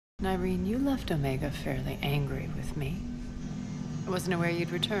Irene, you left Omega fairly angry with me. I wasn't aware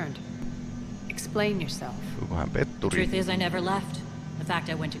you'd returned. Explain yourself. Vähän petturi. Truth is, I never left. In fact,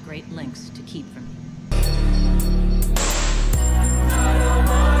 I went to great lengths to keep from you.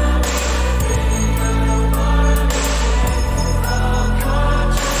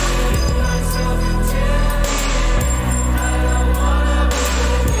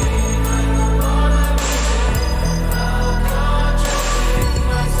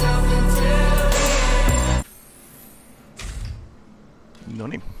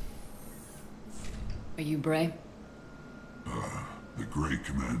 Noniin. Are you Bray? The great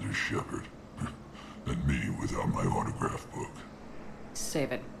Commander Shepard. And me without my autograph book.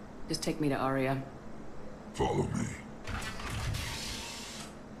 Save it. Just take me to Aria. Follow me.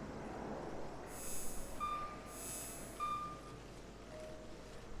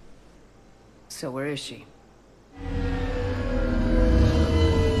 So where is she?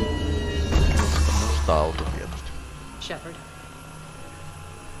 Musta auto tietysti. Shepard.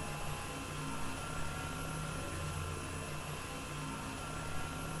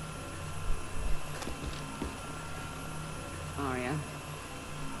 Aria.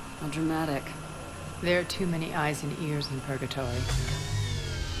 How dramatic. There are too many eyes and ears in purgatory.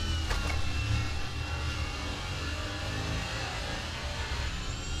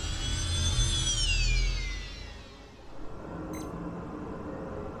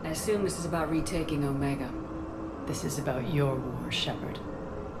 I assume this is about retaking Omega. This is about your war, Shepard.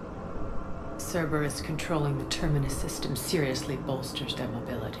 Cerberus controlling the Terminus system seriously bolsters their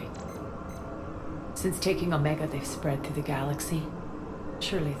mobility. Since taking Omega, they've spread through the galaxy.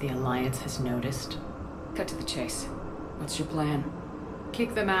 Surely the Alliance has noticed. Cut to the chase. What's your plan?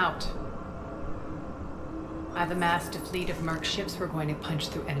 Kick them out. I've amassed a fleet of merc ships. We're going to punch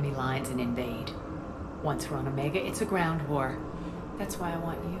through enemy lines and invade. Once we're on Omega, it's a ground war. That's why I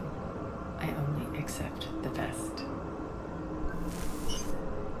want you. I only accept the best.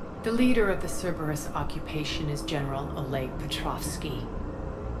 The leader of the Cerberus occupation is General Oleg Petrovsky.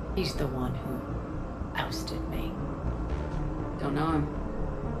 He's the one who ousted me. Don't know him.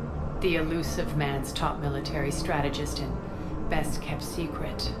 The elusive man's top military strategist and best kept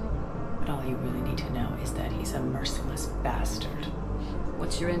secret. But all you really need to know is that he's a merciless bastard.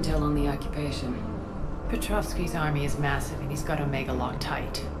 What's your intel on the occupation? Petrovsky's army is massive and he's got Omega locked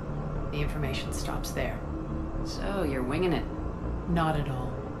tight. The information stops there. So, you're winging it? Not at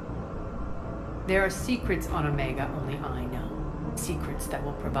all. There are secrets on Omega only I know. Secrets that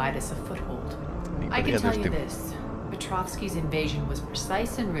will provide us a foothold. I can tell you this. Petrovsky's invasion was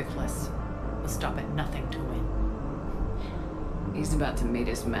precise and ruthless. We'll stop at nothing to win. He's about to meet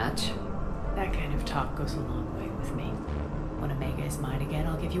his match. That kind of talk goes a long way with me. When Omega is mine again,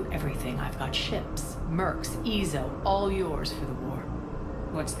 I'll give you everything. I've got ships, mercs, Ezo, all yours for the war.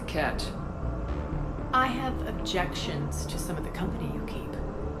 What's the catch? I have objections to some of the company you keep.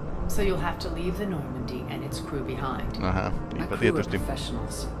 So you'll have to leave the Normandy and its crew behind. Aha, My niinpä crew are tietysti.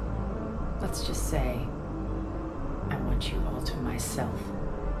 professionals. Let's just say, I want you all to myself.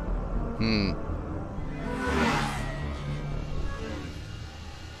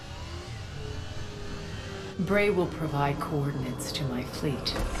 Bray will provide coordinates to my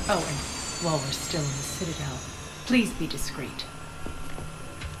fleet. Oh, and while we're still in the Citadel, please be discreet.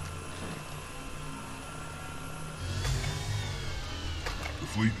 The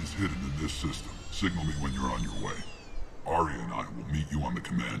fleet is hidden in this system. Signal me when you're on your way. Aria and I will meet you on the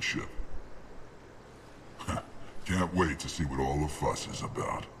command ship. Can't wait to see what all the fuss is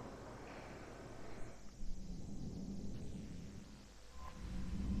about.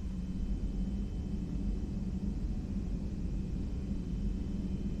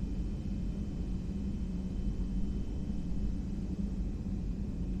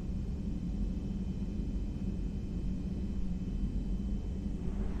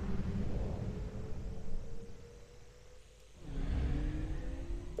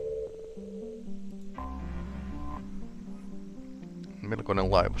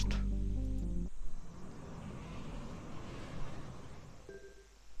 Melkoinen laivasto.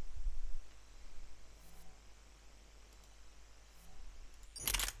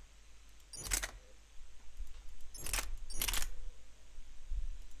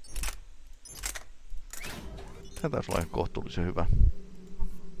 Tää taisi olla ihan kohtuullisen hyvä.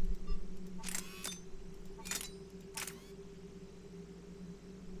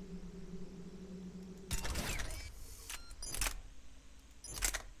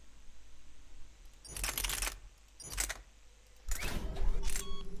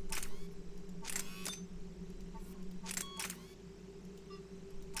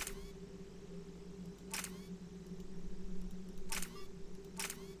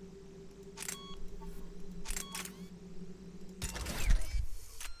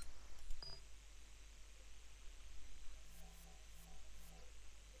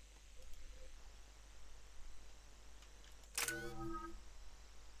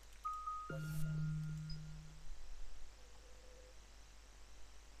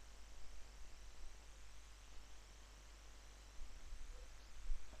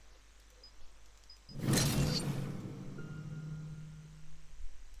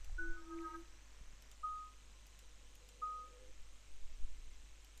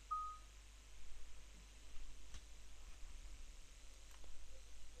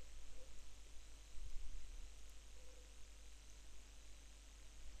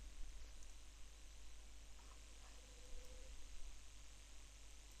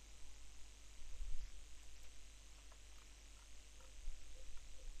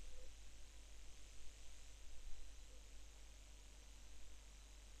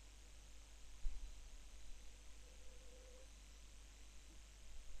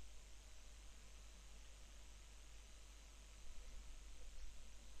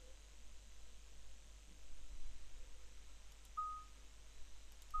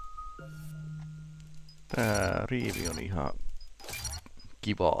 Tää riivi on ihan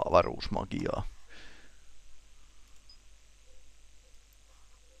kivaa avaruusmagiaa.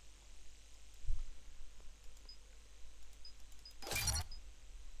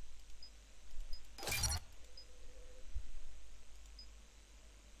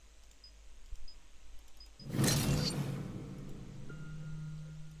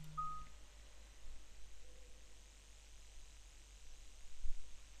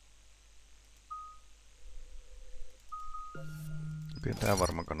 Okei, tää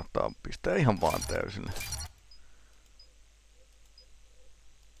varmaan kannattaa pistää ihan vaan täysille.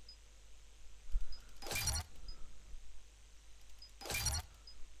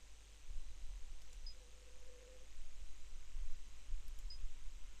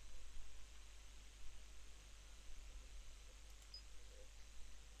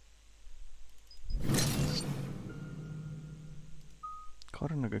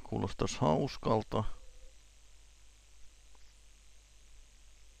 Karnake kuulostaisi hauskalta.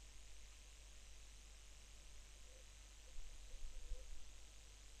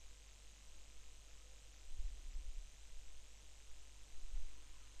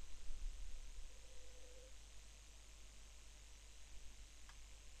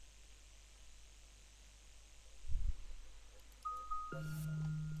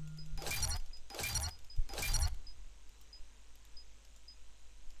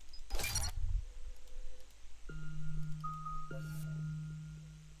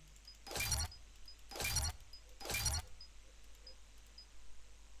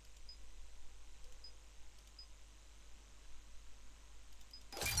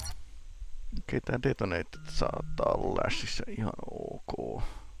 Okei, tää detonated saattaa olla lässissä ihan ok.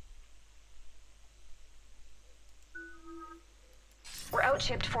 We're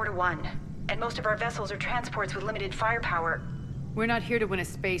outshipped 4-1, and most of our vessels are transports with limited firepower. We're not here to win a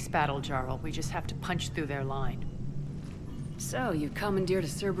space battle, Jarl. We just have to punch through their line. So, you commandeered a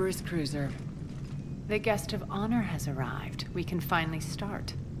Cerberus cruiser. The guest of honor has arrived. We can finally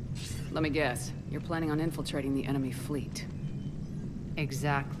start. Let me guess, you're planning on infiltrating the enemy fleet.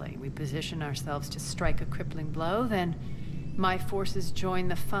 Exactly. We position ourselves to strike a crippling blow, then my forces join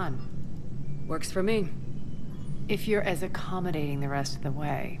the fun. Works for me. If you're as accommodating the rest of the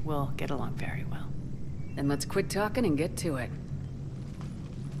way, we'll get along very well. Then let's quit talking and get to it.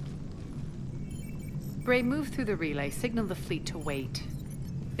 Bray, move through the relay. Signal the fleet to wait.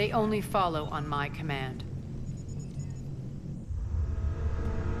 They only follow on my command.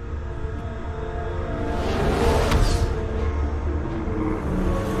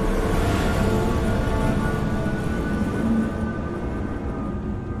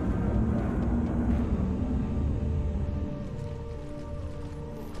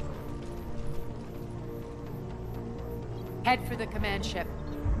 Head for the command ship.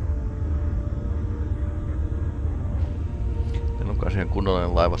 Teillä on kai siihen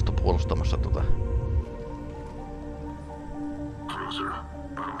kunnollinen laivasto puolustamassa tota. Cruiser, I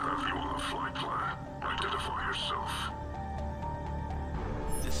don't have you on the flight plan. Identify yourself.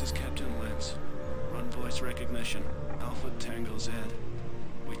 This is Captain Lentz. Run voice recognition. Alpha Tango Z.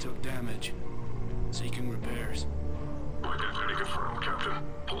 We took damage. Seeking repairs. Identity confirmed, Captain.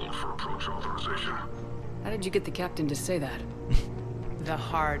 Hold for approach authorization. How did you get the captain to say that? The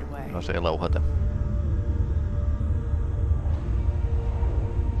hard way. No se ei lauhata.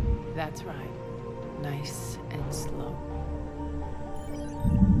 That's right. Nice and slow.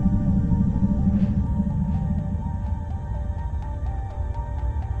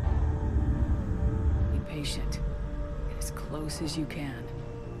 Be patient. Get as close as you can.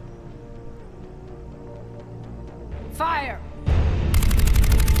 Fire!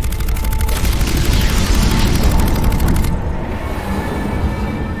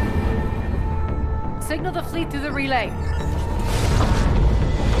 Signal the fleet through the relay.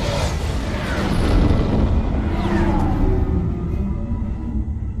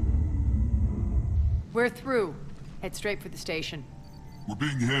 We're through. Head straight for the station. We're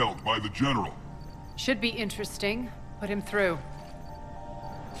being hailed by the General. Should be interesting. Put him through.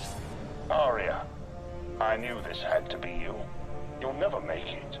 Aria, I knew this had to be you. You'll never make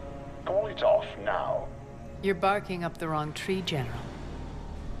it. Call it off now. You're barking up the wrong tree, General.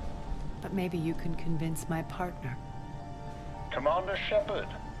 But maybe you can convince my partner. Commander Shepard,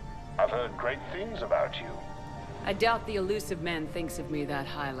 I've heard great things about you. I doubt the elusive man thinks of me that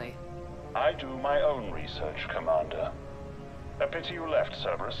highly. I do my own research, Commander. A pity you left,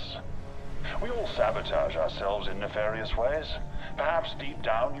 Cerberus. We all sabotage ourselves in nefarious ways. Perhaps deep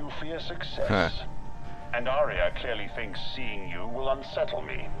down you fear success. And Aria clearly thinks seeing you will unsettle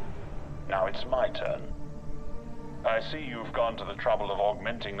me. Now it's my turn. I see you've gone to the trouble of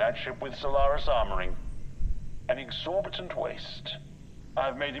augmenting that ship with Solaris armoring. An exorbitant waste.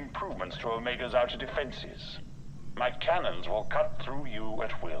 I've made improvements to Omega's outer defenses. My cannons will cut through you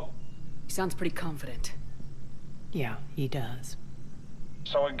at will. He sounds pretty confident. Yeah, he does.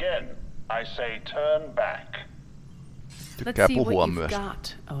 So again, I say turn back. Tykkää Let's see puhua what you've myös.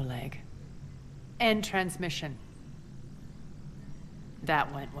 got, Oleg. End transmission.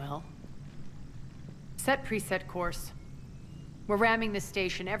 That went well. Set preset course. We're ramming this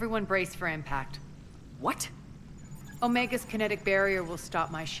station. Everyone brace for impact. What? Omega's kinetic barrier will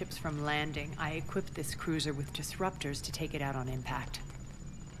stop my ships from landing. I equipped this cruiser with disruptors to take it out on impact.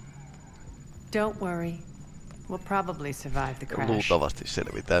 Don't worry. We'll probably survive the crash. Luultavasti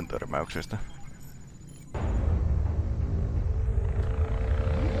selvitään törmäyksestä.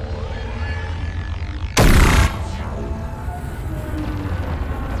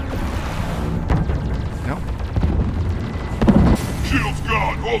 No. Shields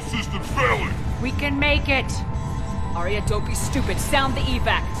gone! All systems failing! We can make it! Aria, don't be stupid. Sound the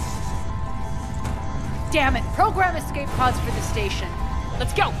evac. Damn it! Program escape pods for the station.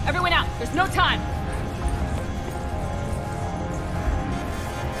 Let's go! Everyone out! There's no time!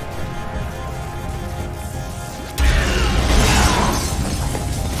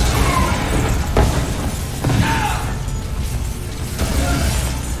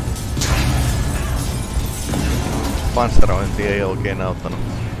 Panssarointi ei oikein auttanut.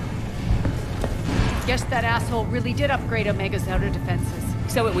 Guess that asshole really did upgrade Omega's outer defenses.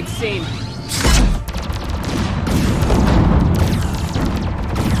 So it would seem.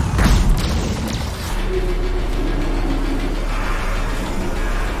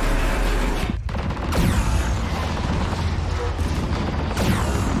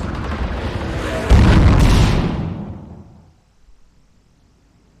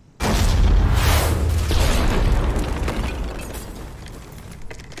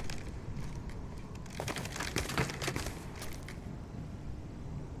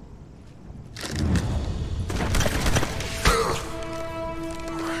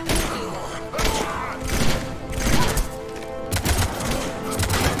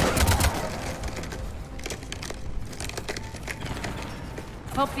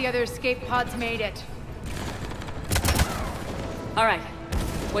 Hope the other escape pods made it. All right.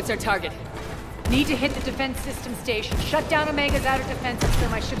 What's our target? Need to hit the defense system station. Shut down Omega's outer defenses so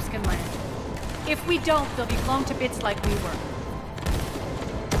my ships can land. If we don't, they'll be blown to bits like we were.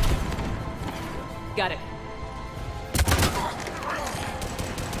 Got it.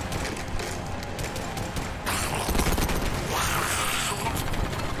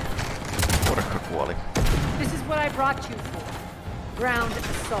 Porkka kuoli. This is what I brought you for. Ground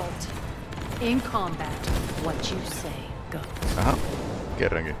assault. In combat, what you say goes. Aha,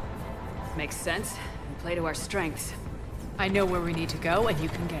 kerrankin. Makes sense. We play to our strengths. I know where we need to go, and you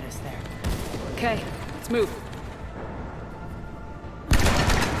can get us there. Okay, let's move.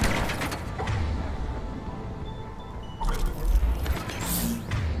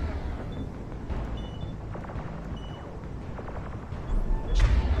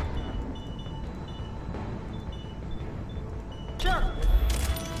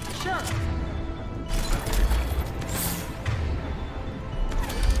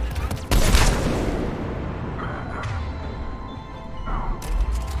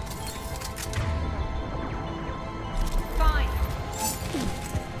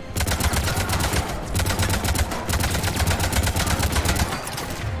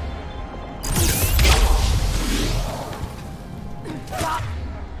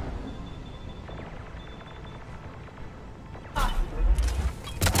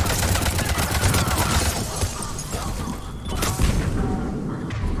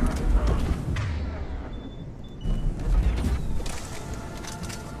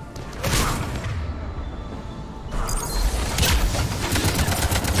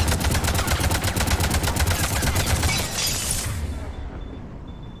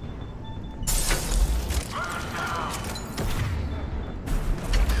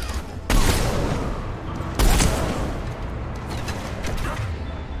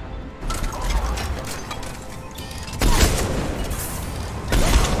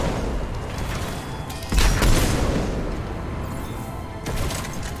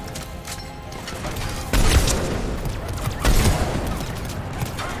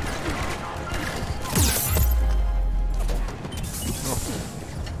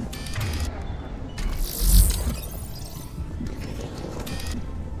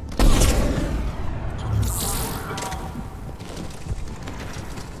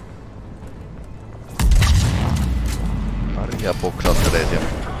 Ja puksauttelee siellä.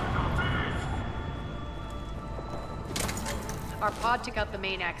 caustic out the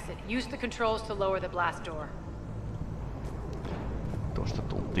main exit. Use the controls to lower the blast door. Tuosta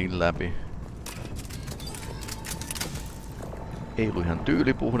tultiin läpi. Ei ollut ihan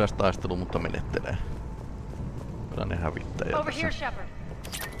tyylipuhdas taistelu, mutta menettelee. Voidaan ne hävittäjä Over tässä. here, Shepard.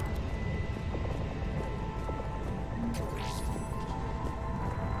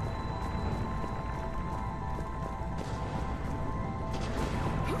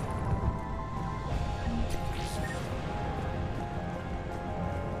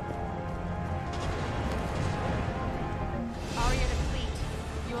 Aria T'Loakin,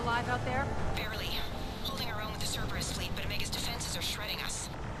 you alive out there? Barely. Holding our own with the Cerberus fleet, but Omega's defenses are shredding us.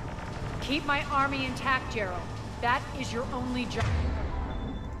 Keep my army intact, Gerald. That is your only job.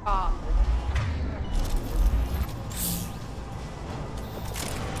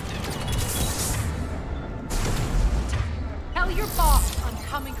 Tell your boss I'm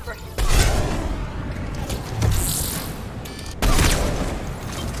coming for him.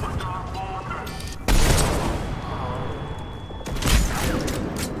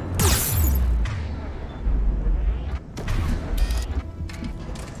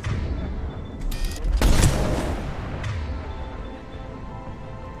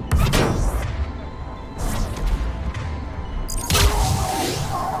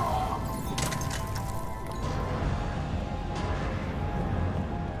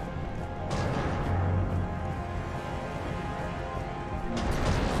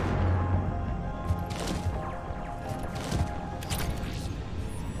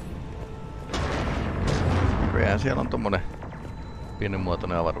 Siellä on tommonen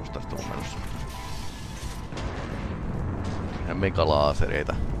pienenmuotoinen avaruustaistelu menossa. Ja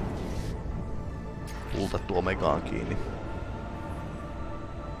megalaasereita. Pultattu Omegaan kiinni.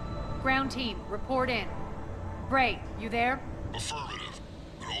 Ground team, report in. Bray, you there? Affirmative,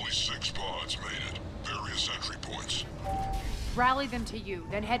 but only 6 pods made it. Various entry points. Rally them to you,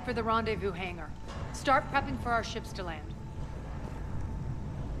 then head for the rendezvous hangar. Start prepping for our ships to land.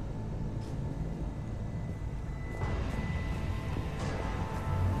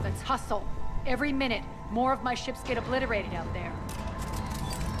 Let's hustle. Every minute, more of my ships get obliterated out there.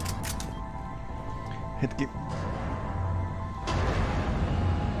 Hetki.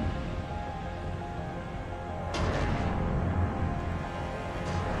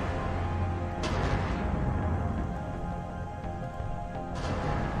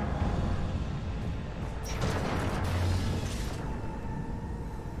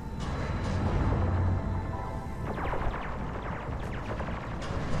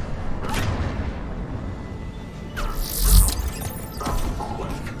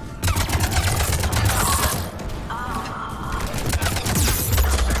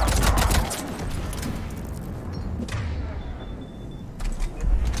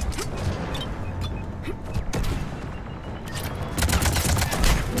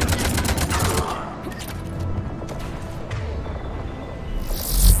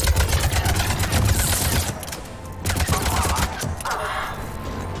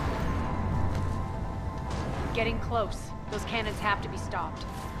 Getting close. Those cannons have to be stopped.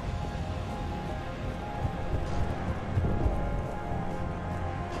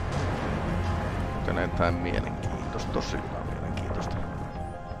 Onko jotain mielenkiintoista? Tossa jotain mielenkiintoista.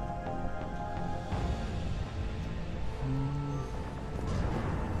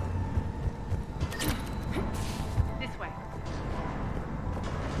 This way.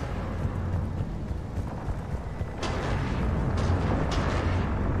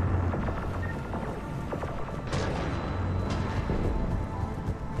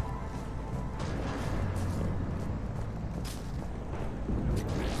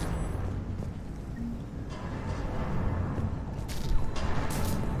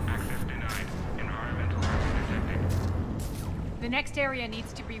 The next area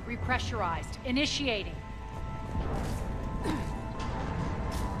needs to be repressurized. Initiating.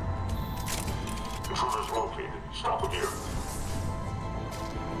 Intruders located. Stop them here.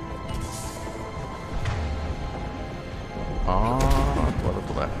 Tuolta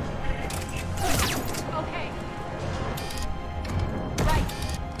tulee. Okay. Right.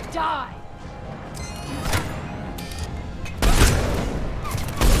 Die.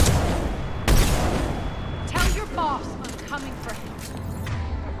 Tell your boss I'm coming for him.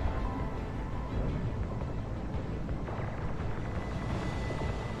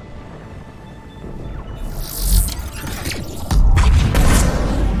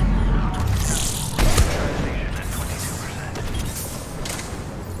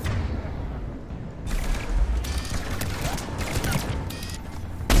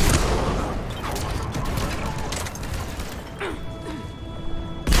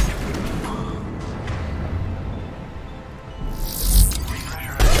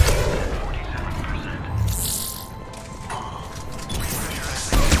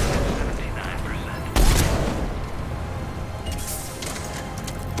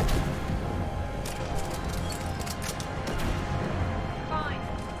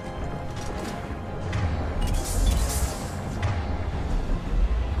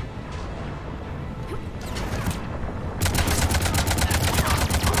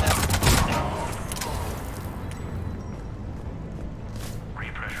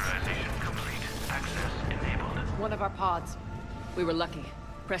 One of our pods. We were lucky.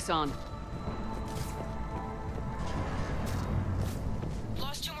 Press on.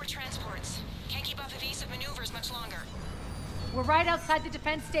 Lost 2 more transports. Can't keep up evasive maneuvers much longer. We're right outside the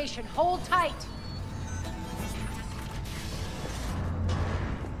defense station. Hold tight.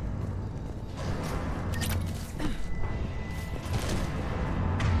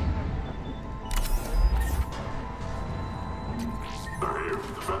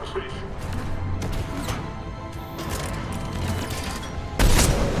 Defense station.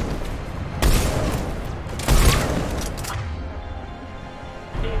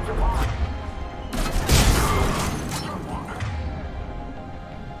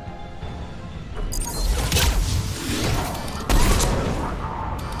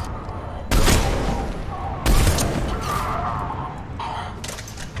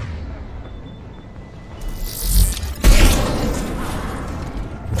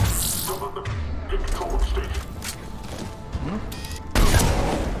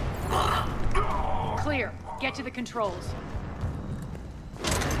 Clear. Get to the controls.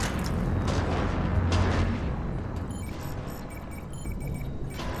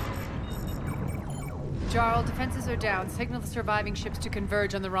 Jarl, defenses are down. Signal the surviving ships to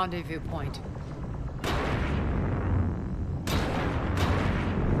converge on the rendezvous point.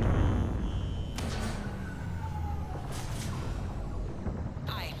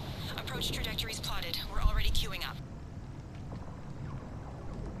 Aye. Approach trajectories plotted. We're already queuing up.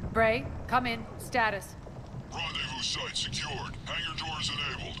 Bray, come in. Status. Rendezvous site secured. Hangar doors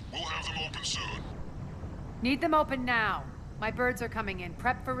enabled. We'll have them open soon. Need them open now. My birds are coming in.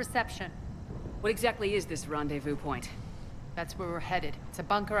 Prep for reception. What exactly is this rendezvous point? That's where we're headed. It's a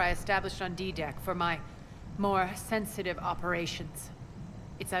bunker I established on D-Deck for my more sensitive operations.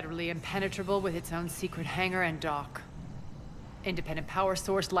 It's utterly impenetrable with its own secret hangar and dock. Independent power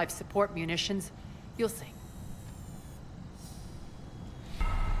source, life support, munitions. You'll see.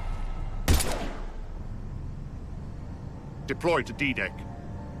 Deploy to D-Deck.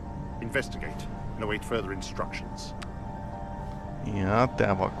 Investigate and await further instructions. Ja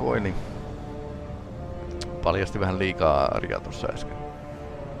tää vakoili. Paljasti vähän liikaa Aria tuossa äsken.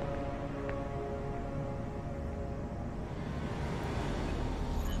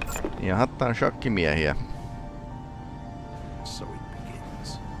 Ja tää on shakkimiehiä. So it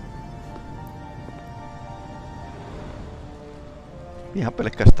begins. Ihan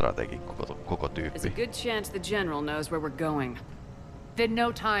pelkkä strategi koko There's a tyyppi. good chance the general knows where we're going. Then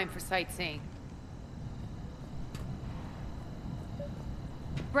no time for sightseeing.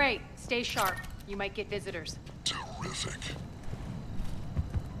 Bray, stay sharp. You might get visitors. Terrific.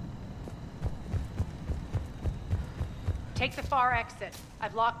 Take the far exit.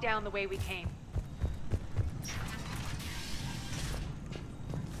 I've locked down the way we came.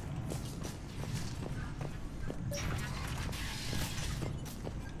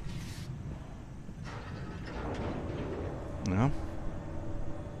 No.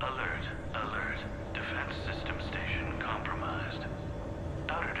 Alert, alert. Defense system station compromised.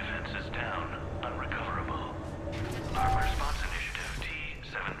 Outer defenses down, unrecoverable. Armor response initiative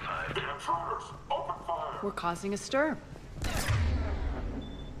T-75. The intruders! Open fire! We're causing a stir.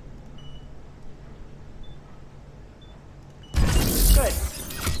 Good.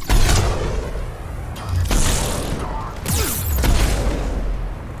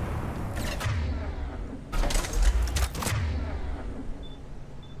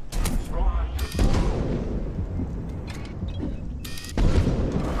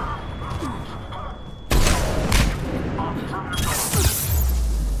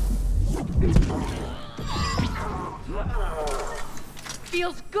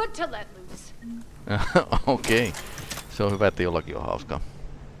 Feels good to let loose. Okei. Okay. Se on hyvä, että jollakin on hauskaa.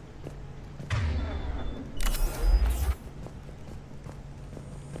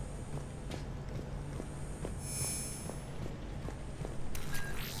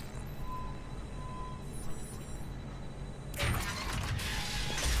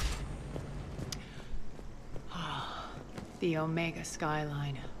 The Omega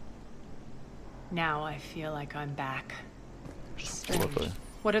skyline. Now I feel like I'm back. Strange.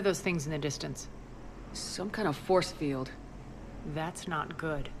 What are those things in the distance? Some kind of force field. That's not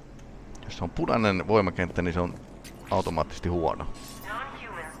good. Jos on punainen voimakenttä, niin se on automaattisesti huono.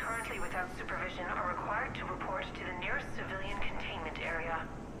 Non-humans currently without supervision are required to report to the nearest civilian containment area.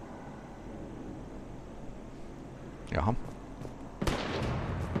 Jaha.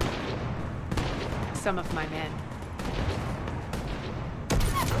 Some of my men.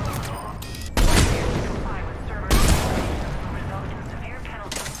 Comply with server regulations will result in severe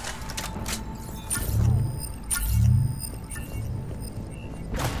penalties.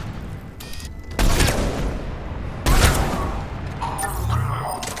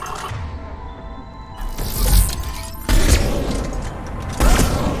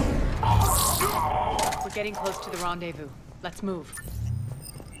 getting close to the rendezvous. Let's move.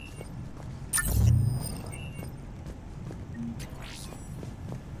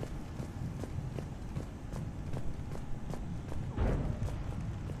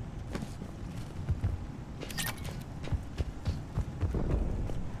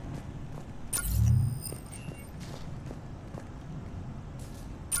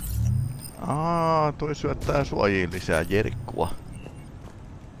 Toi syöttää suojiin lisää jerkkua.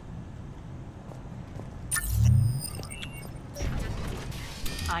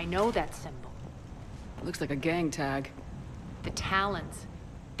 I know that symbol. Looks like a gang tag. The Talons.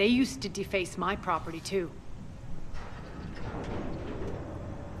 They used to deface my property too.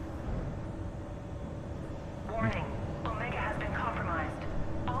 Warning. Omega has been compromised.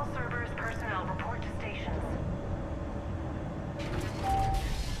 All Cerberus personnel report to stations.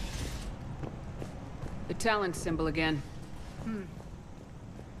 The Talon symbol again.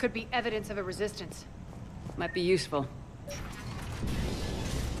 Could be evidence of a resistance. Might be useful.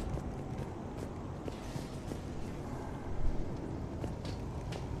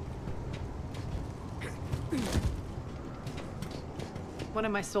 One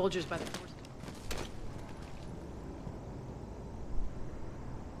of my soldiers by the force.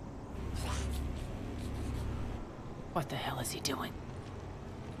 What the hell is he doing?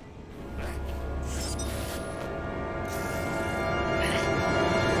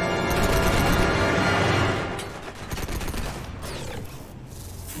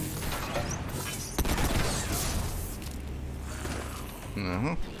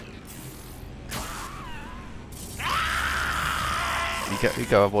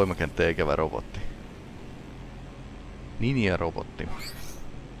 Ikävä voimakenttä ja ikävä robotti. Ninja-robotti.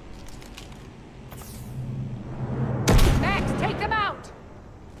 Max, take them out!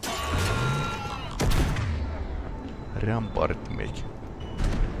 Rampartmit.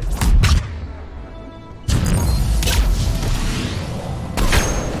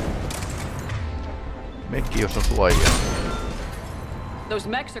 Mekki, jos on suojia. Those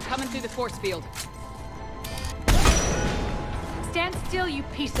mechs are coming through the force field. Stand still, you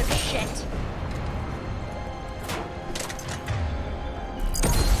piece of shit!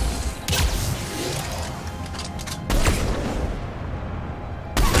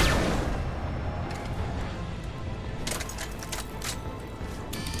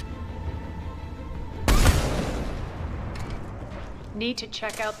 Need to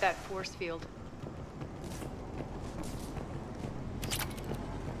check out that force field.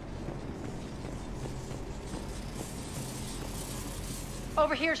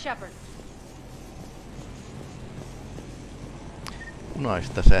 Over here, Shepard.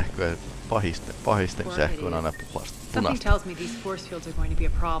 Punaista sähköä, pahisten sähkö on aina Something punaista. tells me these force fields are going to be a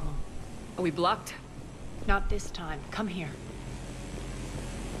problem. Are we blocked? Not this time. Come here.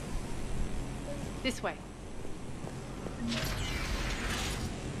 This way.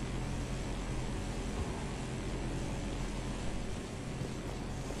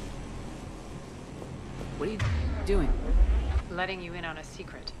 What are you doing? Letting you in on a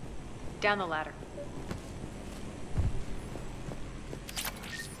secret. Down the ladder.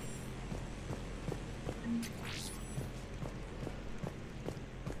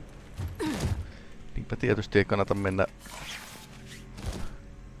 Niinpä tietysti ei kannata mennä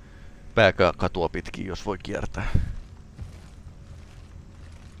pääkatua pitkin, jos voi kiertää.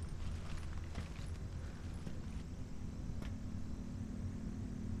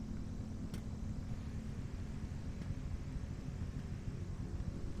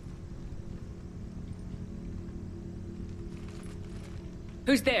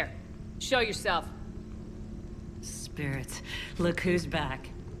 Who's there? Show yourself. Spirits, look who's back.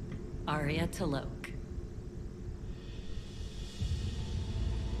 Aria T'Loakin.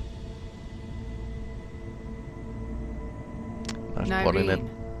 Naispuolinen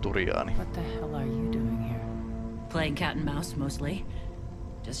Turiaani. What the hell are you doing here? Playing cat and mouse, mostly.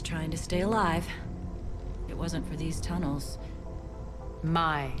 Just trying to stay alive. It wasn't for these tunnels.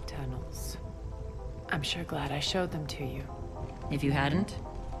 My tunnels. I'm sure glad I showed them to you. If you hadn't,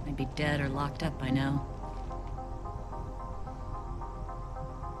 I'd be dead or locked up by now.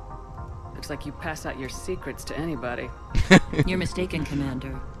 Looks like you pass out your secrets to anybody. You're mistaken,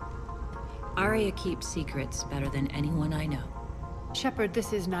 Commander. Aria keeps secrets better than anyone I know. Shepard,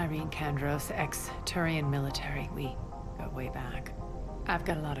 this is Nyreen Kandros, ex-Turian military. We go way back. I've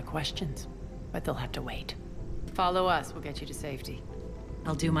got a lot of questions, but they'll have to wait. Follow us, we'll get you to safety.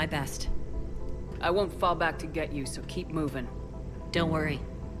 I'll do my best. I won't fall back to get you, so keep moving. Don't worry.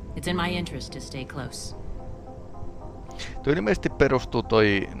 It's in my interest to stay close. Tuo ilmeisesti perustuu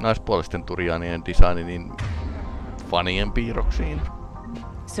toi naispuolisten Turiaanien designi niin fanien piirroksiin.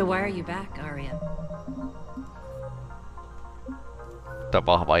 So why are you back, Aria? Tai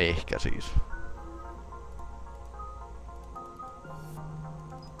vahva ehkä siis.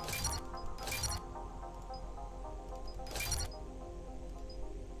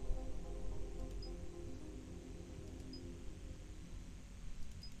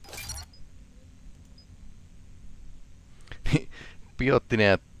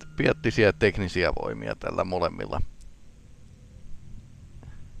 Biottisia ja teknisiä voimia tällä molemmilla.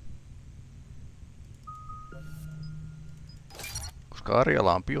 Koska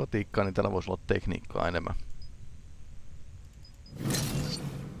Arialla on biotiikkaa, niin tällä voisi olla tekniikkaa enemmän.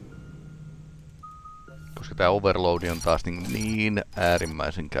 Koska tämä overload on taas niin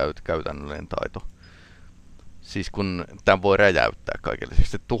äärimmäisen käytännöllinen taito. Siis kun tämän voi räjäyttää kaikille.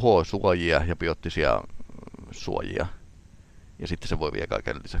 Siis se tuhoaa suojia ja biottisia suojia. Ja sitten se voi vielä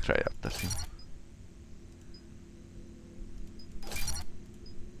kaiken lisäksi räjäyttää siinä.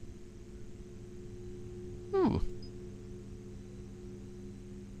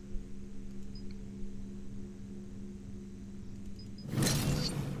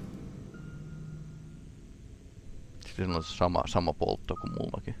 Sitten on sama poltto kuin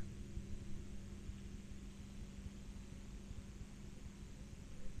mullakin.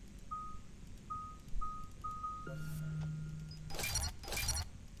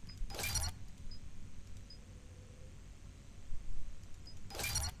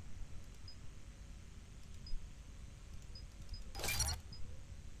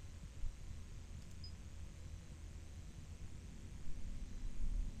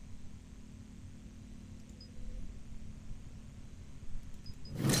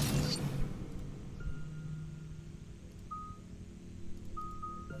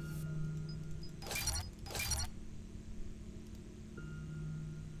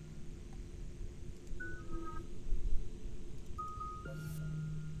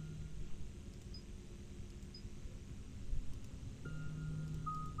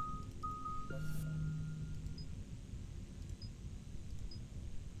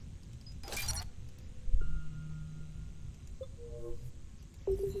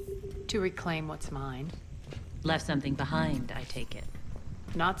 To reclaim what's mine. Left something behind, I take it.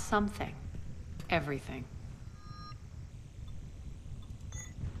 Not something. Everything.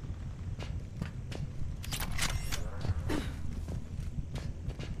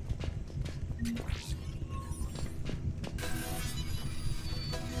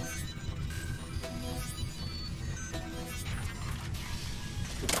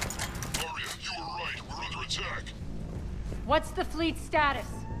 What's the fleet's status?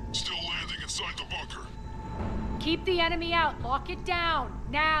 Still landing inside the bunker. Keep the enemy out. Lock it down.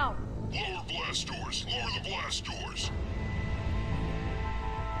 Now. Lower blast doors. Lower the blast doors.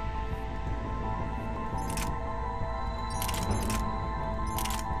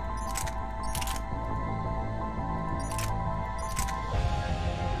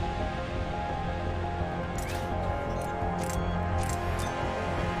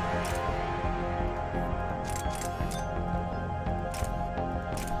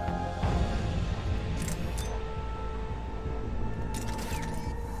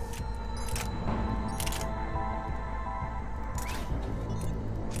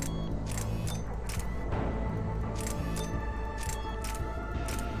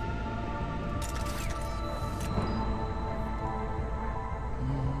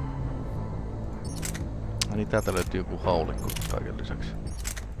 Niin täältä löytyy joku haulikko kaiken lisäksi.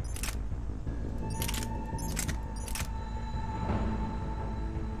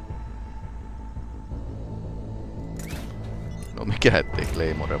 No mikä ettei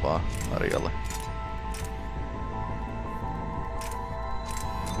Claymore vaan Arialle.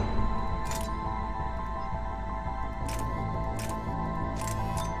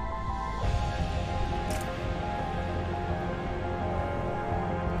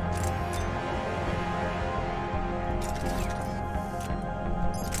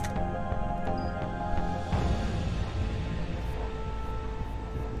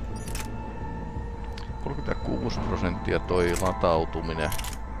 Toi latautuminen.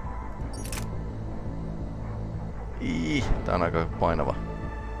 Tää on aika painava.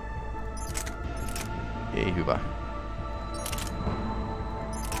 Ei hyvä.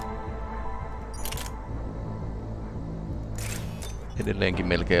 Edelleenkin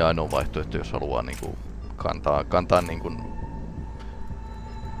melkein ainoa vaihtoehto, jos haluaa niinku kantaa niinku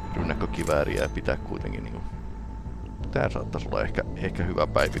rynnäkkökivääriä ja pitää kuitenkin niinku. Tää saattaisi olla ehkä hyvä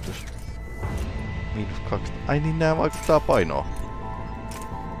päivitys. -2. Ai niin, nää vaikuttaa painoon.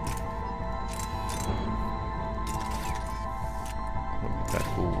 -6.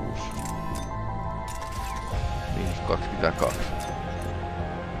 -22.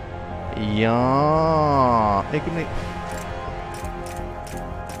 Jaa, eikö niin?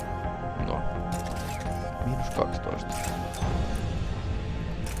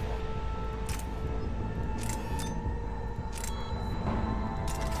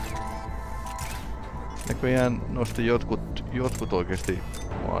 Näköjään noista jotkut oikeesti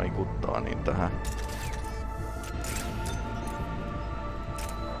vaikuttaa niin tähän.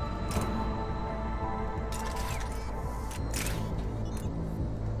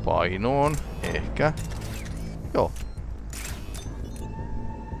 Painoon, ehkä. Joo.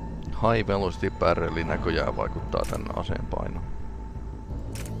 High velocity barreli näköjään vaikuttaa tänne aseen painoon.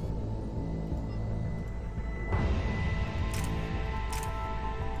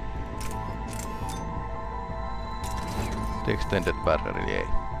 Extended barreli ei.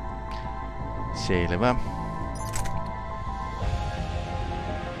 Selvä.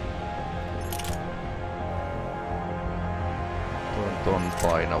 Ton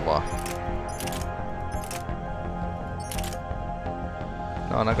painava.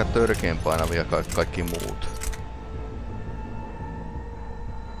 Nää on aika törkeen painavia kaikki muut.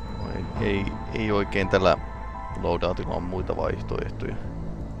 Ei oikein tällä loadoutilla on muita vaihtoehtoja.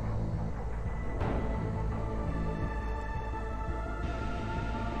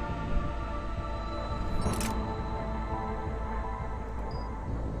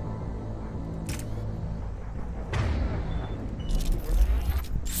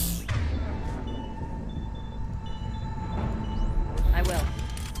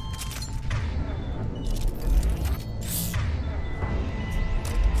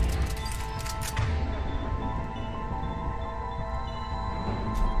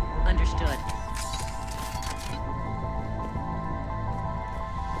 Understood.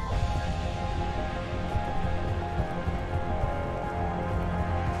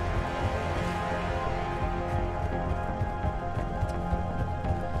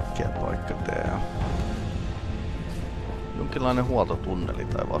 Mikä paikka tää on? Jonkinlainen huoltotunneli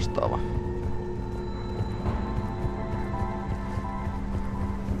tai vastaava.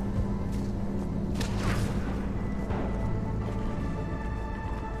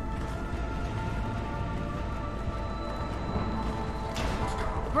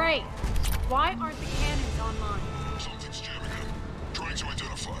 Great! Why aren't the cannons online? Something's jamming them. Trying to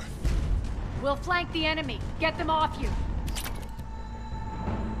identify. We'll flank the enemy. Get them off you.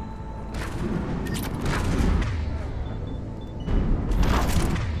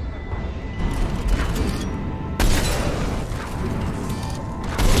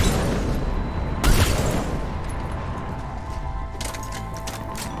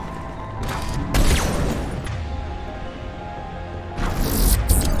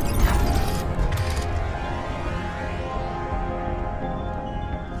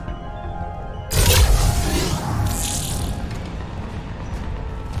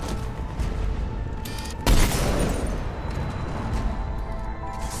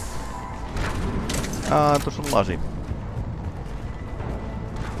 Tuossa on lasi.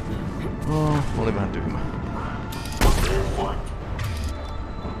 Oli vähän tyhmä.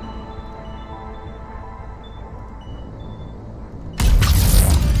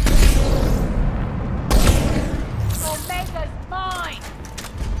 Omega's mine!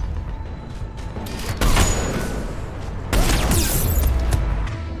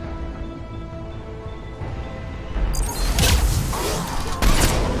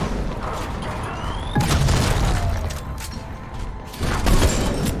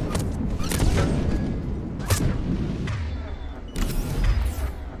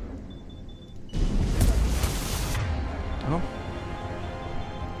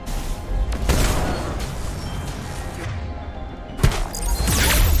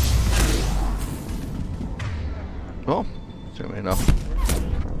 No, se meinaa.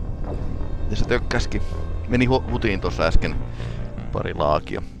 Ja se tökkäskin. Meni hutiin tossa äsken pari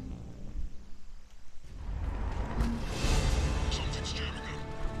laakia.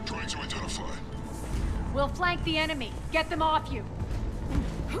 We'll flank the enemy. Get them off you.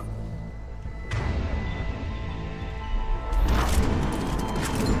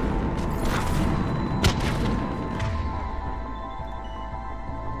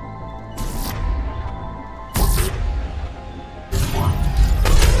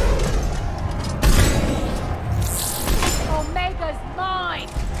 Omega's mine!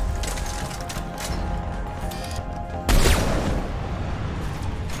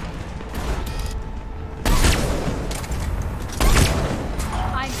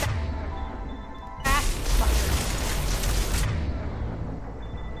 I'm back, fucker.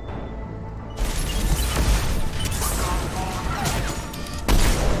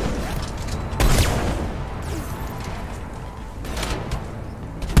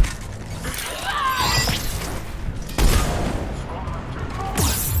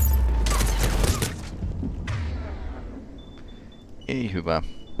 Ei hyvä.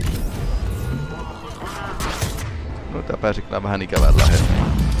 No tää pääsi kyllä vähän ikävään lähelle.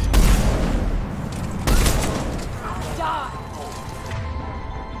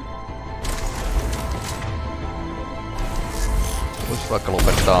 Voisi vaikka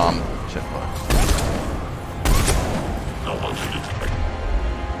lopettaa ampumisen vai?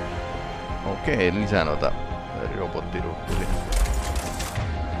 Okei, lisää noita robottiruttuja.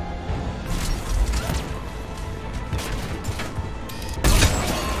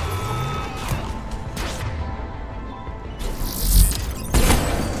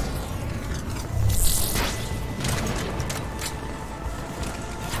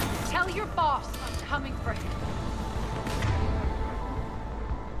 Tell your boss I'm coming for him.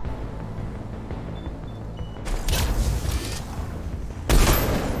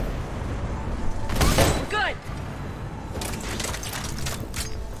 Good!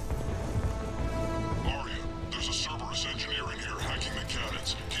 Aria, there's a Cerberus engineer in here hacking the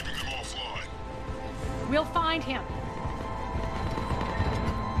cannons, keeping them offline. We'll find him.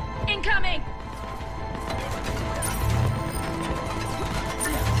 Incoming!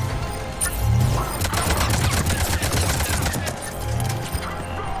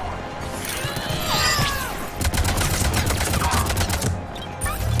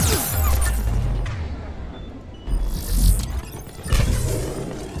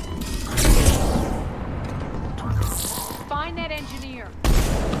 Find that engineer.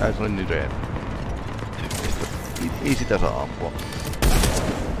 Tää se oli nyt reena. Ei sitä saa ampua.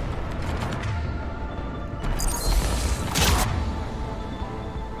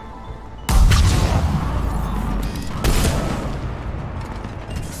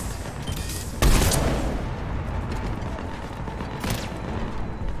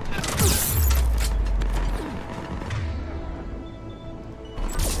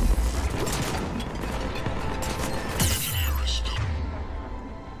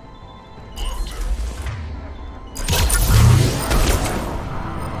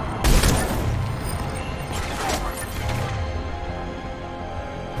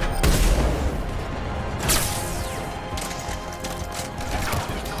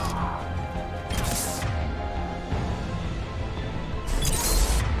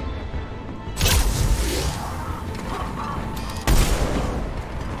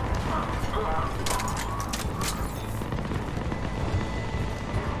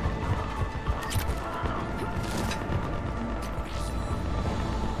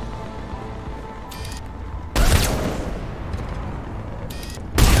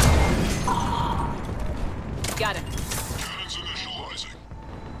 Got him. Cannons initializing.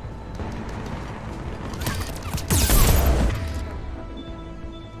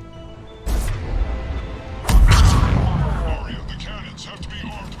 Aria, the cannons have to be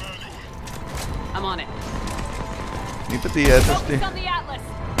armed manually. I'm on it. Niinpä tietysti. Focus on the Atlas.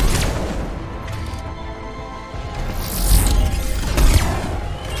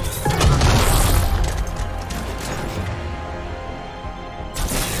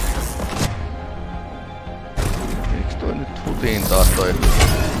 Eiks toi nyt hutiin taas toi?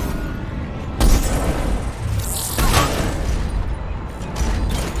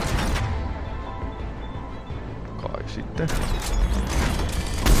 Kai sitten.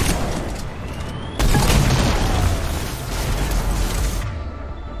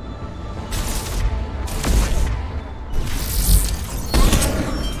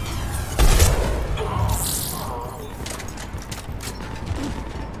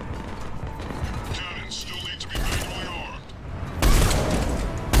 Cannons still need to be manually armed.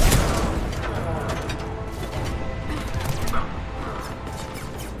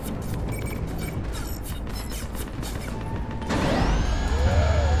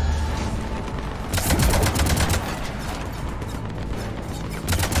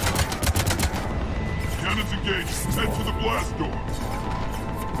 Cannons engaged. Head to the blast door.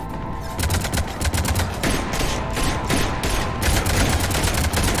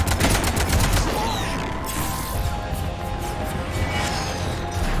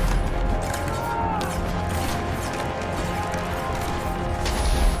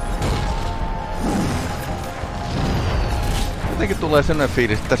 Jotenkin tulee sellainen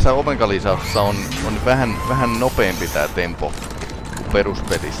fiilis, että tässä Omega-lisäyksessä on vähän nopeampi tää tempo kuin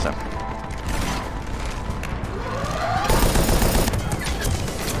peruspelissä.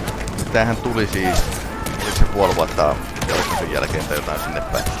 Tämähän tuli siis, oliko se puoli vuotta sen jälkeen tai jotain sinne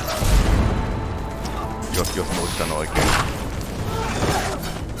päin. Jos muistan oikein.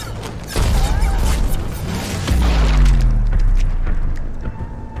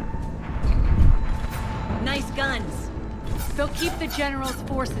 Nice guns. They'll keep the general's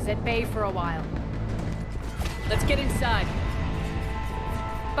forces at bay for a while. Let's get inside.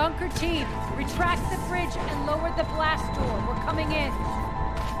 Bunker team, retract the bridge and lower the blast door. We're coming in.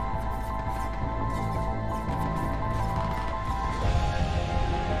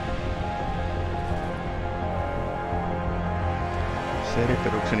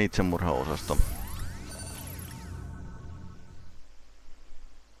 Seriperuksen itsemurhaosasto.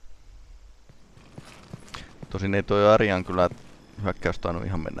 Tosin ei toi Arian kyllä hyökkäys tainnut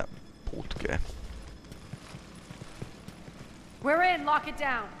ihan mennä putkeen. We're in, lock it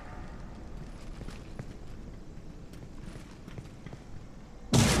down.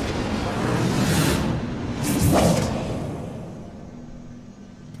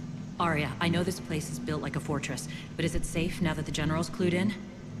 Aria, I know this place is built like a fortress, but is it safe now that the general's clued in?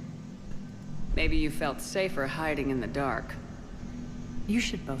 Maybe you felt safer hiding in the dark. You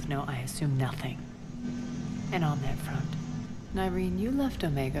should both know I assume nothing. And on that front, Nyreen, you left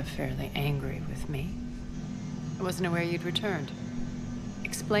Omega fairly angry with me. I wasn't aware you'd returned.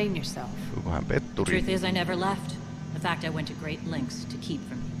 Explain yourself. Truth is, I never left. The fact I went to great lengths to keep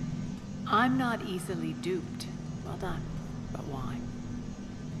from you. I'm not easily duped. Well done. But why?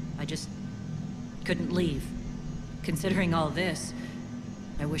 I just couldn't leave. Considering all this,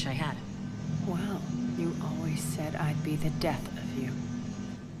 I wish I had. Well, you always said I'd be the death of you.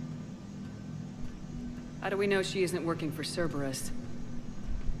 How do we know she isn't working for Cerberus?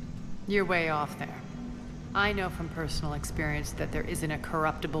 You're way off there. I know from personal experience that there isn't a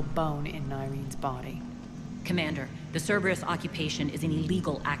corruptible bone in Nyreen's body. Commander, the Cerberus occupation is an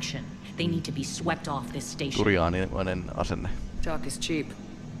illegal action. They need to be swept off this station. Turiaanilainen asenne. Talk is cheap.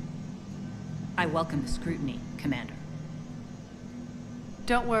 I welcome the scrutiny, Commander.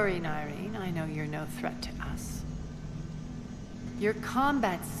 Don't worry, Nyreen. I know you're no threat to us. Your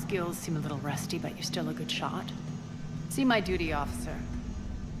combat skills seem a little rusty, but you're still a good shot. See my duty officer.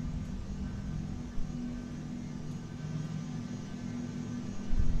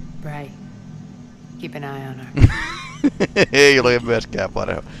 Bray. Keep an eye on her. Ei ole myöskään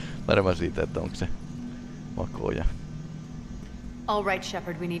paremmin siitä, että onko se vakoja. All right,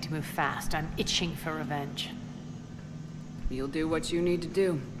 Shepard, we need to move fast. I'm itching for revenge. You'll do what you need to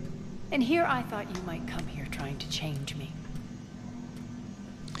do. And here I thought you might come here trying to change me.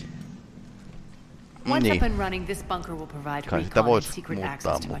 Once up and running, this bunker will provide recon and secret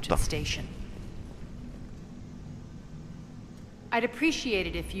access to much of the station. I'd appreciate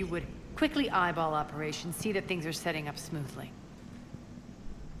it if you would quickly eyeball operations, see that things are setting up smoothly.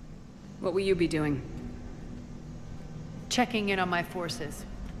 What will you be doing? Checking in on my forces.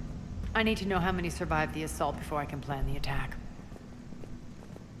 I need to know how many survived the assault before I can plan the attack.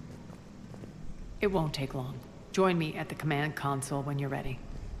 It won't take long. Join me at the command console when you're ready.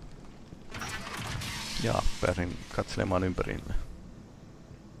 Ja, pääsin katselemaan ympärille.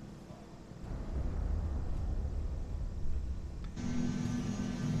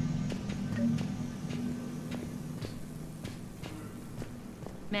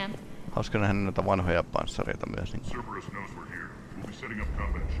 Ma'am. Hauska nähdä näitä vanhoja panssareita myös. Niin. Cerberus knows we're here. We'll be setting up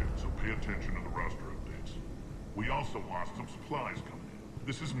combat ships, so pay attention to the roster updates. We also lost some supplies coming in.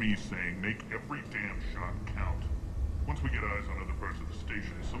 This is me saying make every damn shot count. Once we get eyes on other parts of the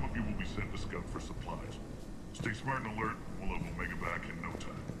station, some of you will be sent to scout for supplies. Stay smart and alert, and we'll have Omega back in no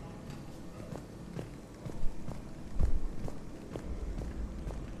time.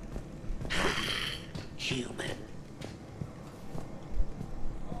 Human.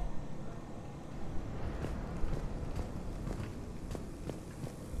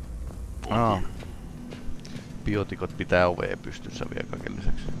 Biotikot pitää ovea pystyssä vielä kaiken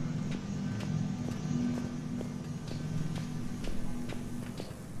lisäksi.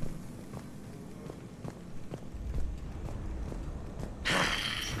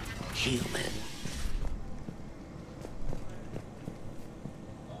 Human.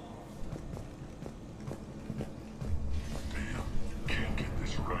 Damn, can't get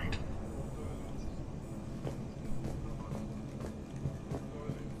this right.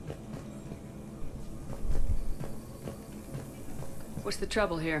 What's the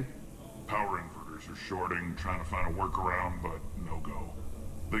trouble here? Power inverters are shorting, trying to find a workaround, but no go.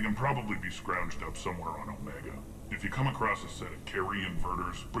 They can probably be scrounged up somewhere on Omega. If you come across a set of carry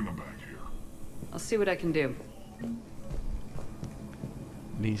inverters, bring them back here. I'll see what I can do.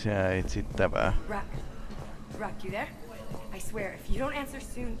 Lisää etsittävää. Rock, you there? I swear, if you don't answer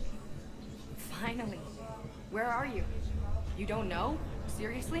soon... Finally. Where are you? You don't know?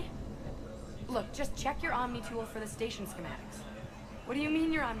 Seriously? Look, just check your Omni tool for the station schematics. What do you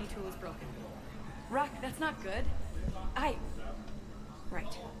mean your Omni tool is broken? Rock, that's not good.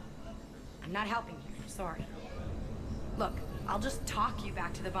 Right. I'm not helping you, sorry. Look, I'll just talk you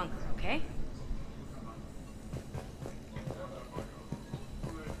back to the bunker, okay?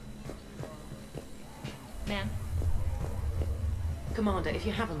 Ma'am. Commander, if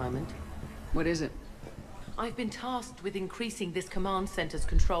you have a moment. What is it? I've been tasked with increasing this command center's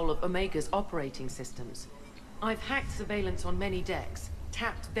control of Omega's operating systems. I've hacked surveillance on many decks,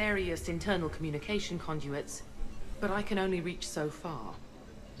 tapped various internal communication conduits, but I can only reach so far.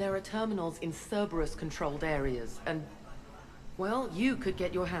 There are terminals in Cerberus-controlled areas, and, well, you could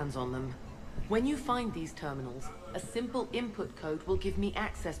get your hands on them. When you find these terminals, a simple input code will give me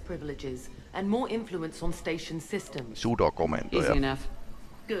access privileges and more influence on station systems. Sudokomentoja. Easy enough.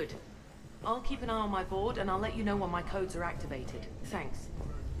 Good. I'll keep an eye on my board, and I'll let you know when my codes are activated. Thanks.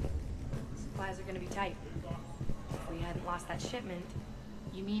 Supplies are gonna be tight. If we hadn't lost that shipment...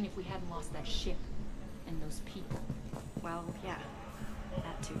 You mean if we hadn't lost that ship and those people? Well, yeah.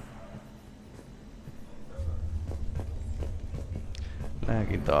 That too.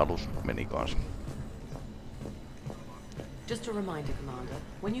 Lääkintäalus meni kanssa. Just a reminder, Commander.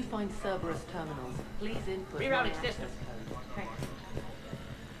 When you find Cerberus terminals, please input my Rerouting access system. code. Thanks.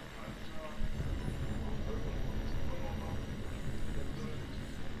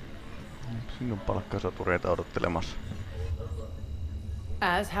 Siinä on palkkasatureita odottelemassa.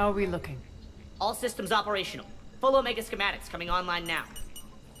 As, how are we looking? All systems operational. Full Omega schematics coming online now.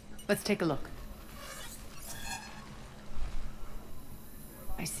 Let's take a look.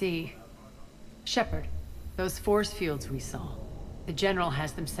 I see. Shepard, those force fields we saw. The General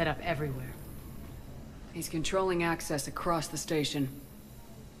has them set up everywhere. He's controlling access across the station.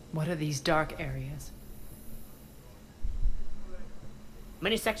 What are these dark areas?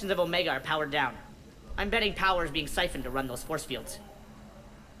 Many sections of Omega are powered down. I'm betting power is being siphoned to run those force fields.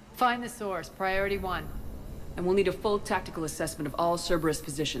 Find the source, priority 1. And we'll need a full tactical assessment of all Cerberus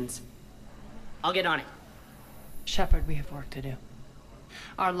positions. I'll get on it. Shepard, we have work to do.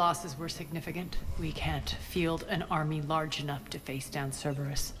 Our losses were significant. We can't field an army large enough to face down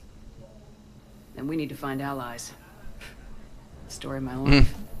Cerberus. And we need to find allies. Story of my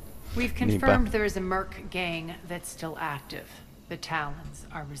life. We've confirmed there is a merc gang that's still active. The Talons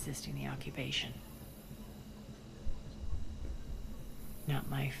are resisting the occupation. Not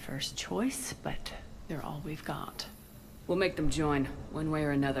my first choice, but they're all we've got. We'll make them join, one way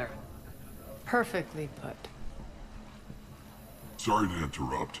or another. Perfectly put. Sorry to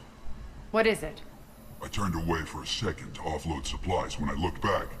interrupt. What is it? I turned away for a second to offload supplies. When I looked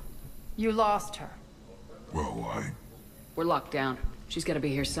back... You lost her. Well, We're locked down. She's gotta be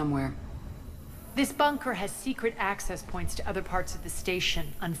here somewhere. This bunker has secret access points to other parts of the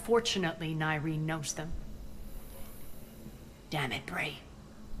station. Unfortunately, Nyreen knows them. Damn it, Bray.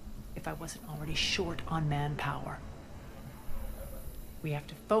 If I wasn't already short on manpower. We have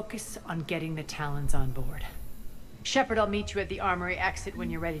to focus on getting the Talons on board. Shepard, I'll meet you at the armory exit when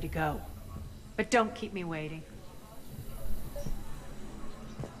you're ready to go. But don't keep me waiting.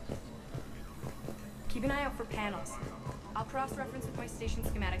 Keep an eye out for panels. I'll cross-reference with my station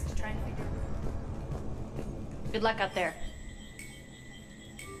schematics to try and figure... Good luck out there.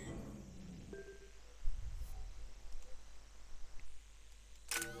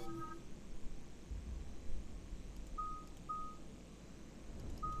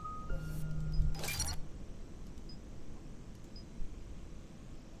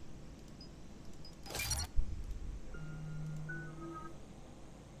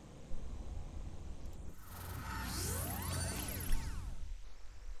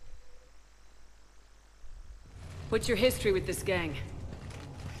 What's your history with this gang?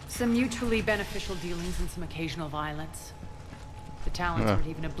 Some mutually beneficial dealings and some occasional violence. The Talons weren't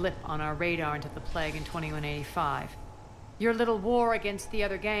even a blip on our radar until the plague in 2185. Your little war against the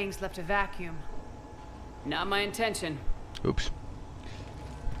other gangs left a vacuum. Not my intention. Oops.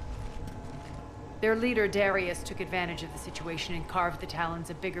 Their leader, Darius, took advantage of the situation and carved the Talons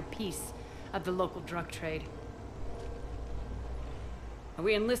a bigger piece of the local drug trade. Are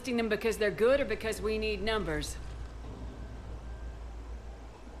we enlisting them because they're good or because we need numbers?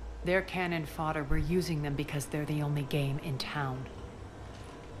 They're cannon fodder. We're using them because they're the only game in town.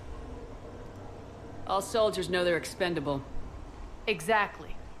 All soldiers know they're expendable.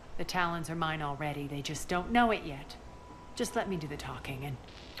 Exactly. The Talons are mine already. They just don't know it yet. Just let me do the talking and...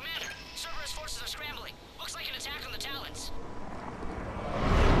 Commander, Cerberus forces are scrambling. Looks like an attack on the Talons.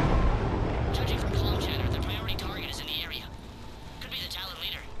 Judging from comm chatter, their priority target is in the area. Could be the Talon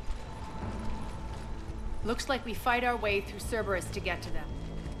leader. Looks like we fight our way through Cerberus to get to them.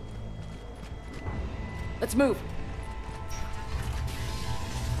 Let's move.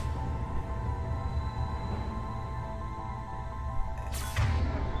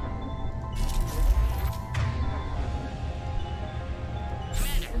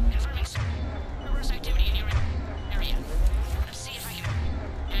 Commander, confirming Cerberus activity in your area. Let's see if I can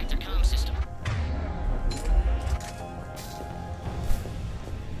hack their comm system.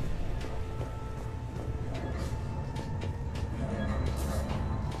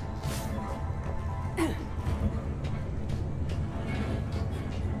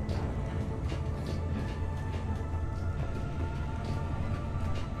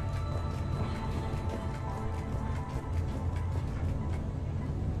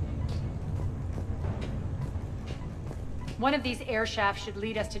 One of these air shafts should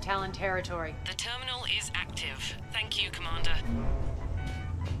lead us to Talon territory. The terminal is active. Thank you, Commander.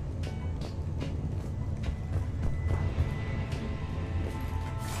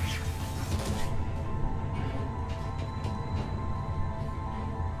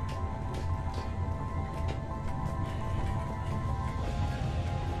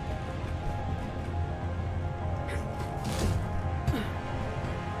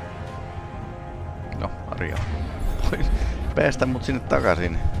 No, Aria. Päästä mut sinne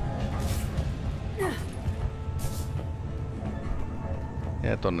takaisin.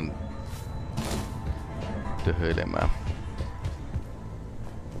 Jää tonne töhöilemään.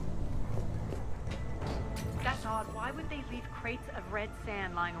 That's odd. Why would they leave crates of red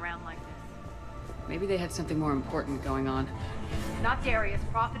sand lying around like this? Maybe they had something more important going on. Not Darius.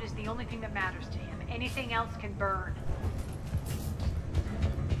 Profit is the only thing that matters to him. Anything else can burn.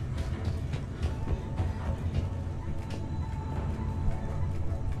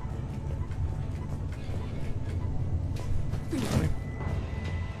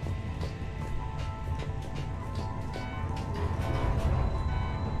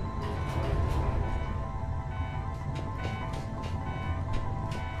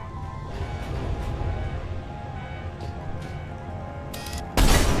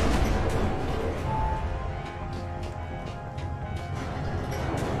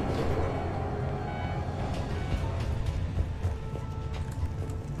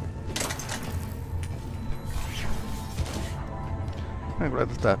 Mä en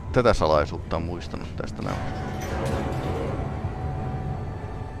kyllä tätä salaisuutta on muistanut tästä näin.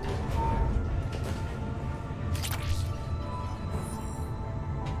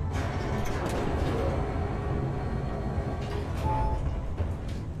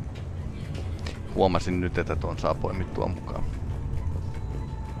 Huomasin nyt, että tuon saa poimittua mukaan.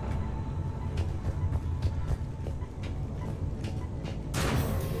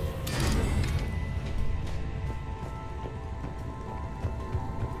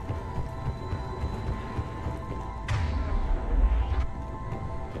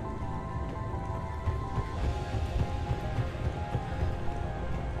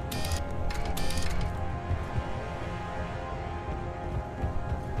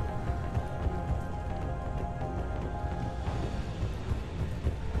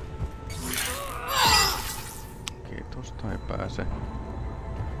 Tosta ei pääse.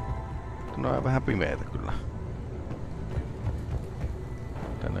 No on vähän pimeetä kyllä.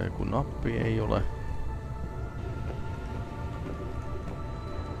 Tänne joku nappi ei ole.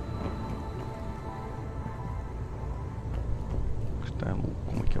 Onks tää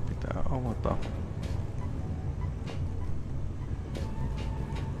luukku mikä pitää avata?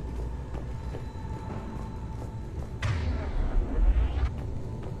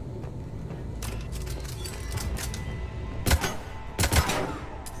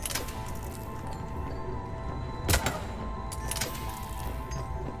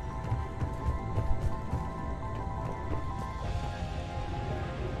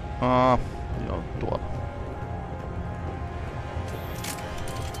 Joo, tuolla.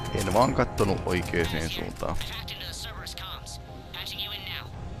 En vaan kattonut oikeeseen suuntaan.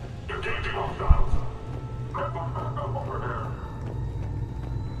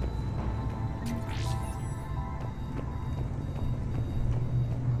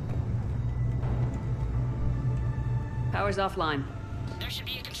 Power's offline. There should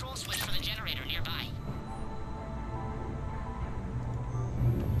be a control switch for the generator nearby.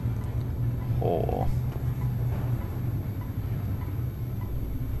 Oh.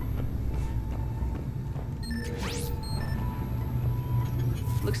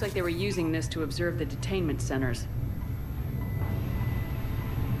 Looks like they were using this to observe the detainment centers.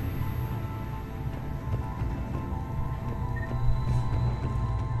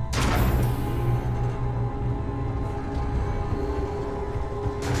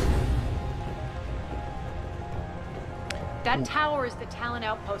 That tower is the Talon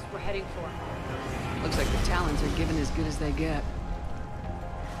outpost we're heading for. Looks like the Talons are given as good as they get.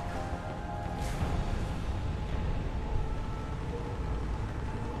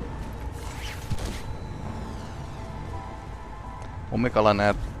 Omegalla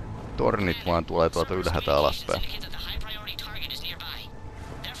nää tornit vaan tulee tuolta ylhäältä alaspäin.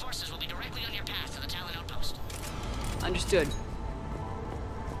 Understood.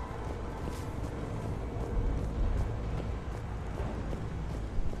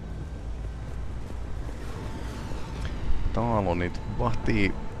 Talonit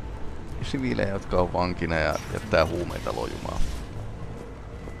vahtii siviilejä, jotka on vankina ja jättää huumeita lojumaan.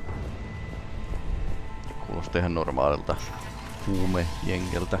 Kuulostaa ihan normaalilta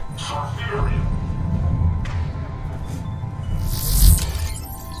huumejengeltä.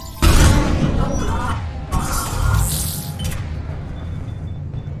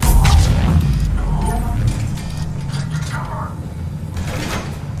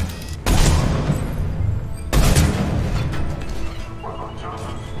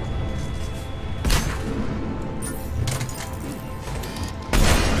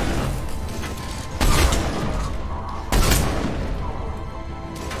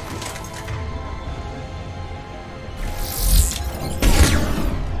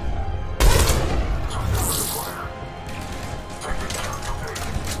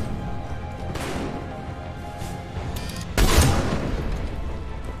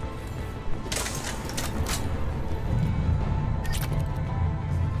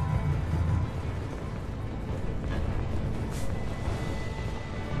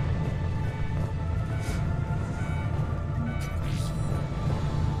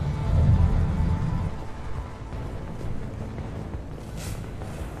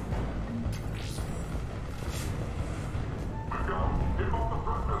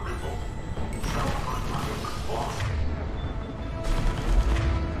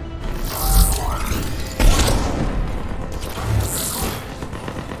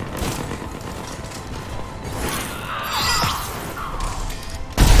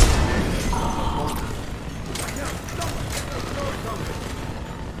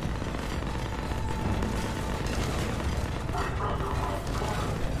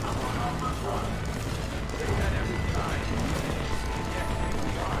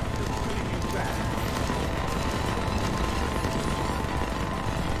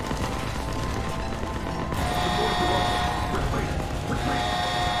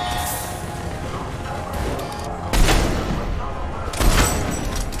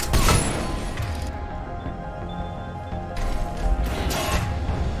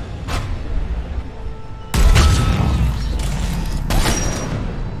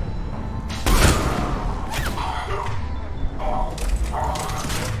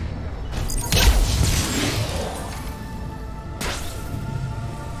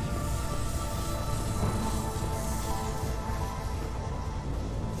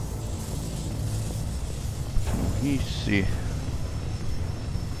 Hissi.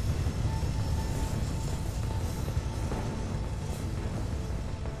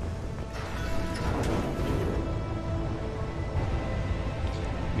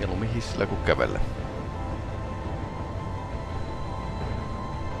 Mieluummin hissillä kuin kävellä.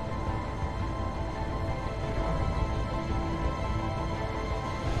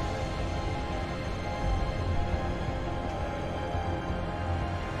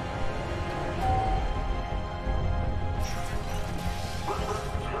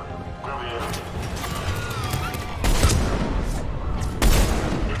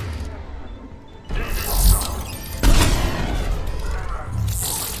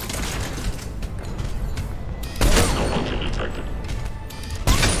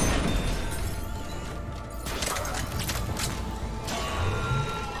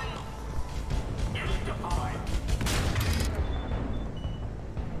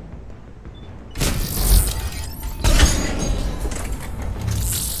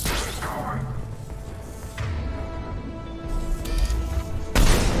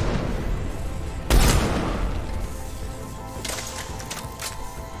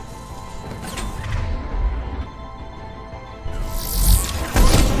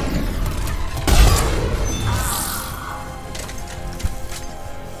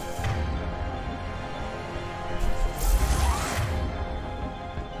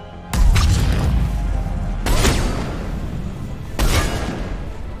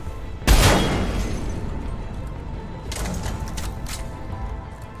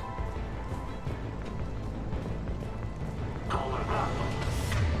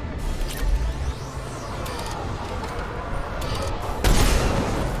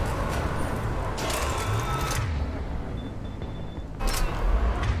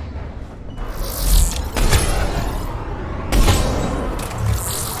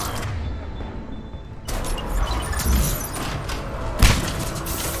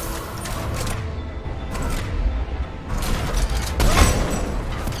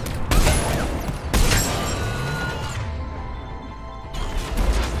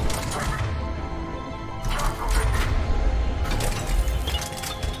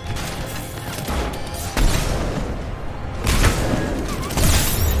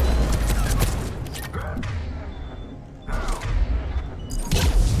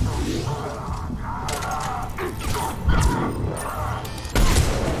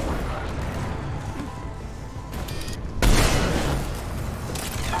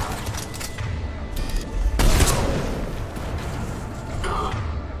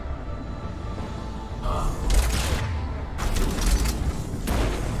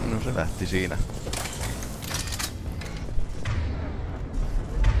 siinä.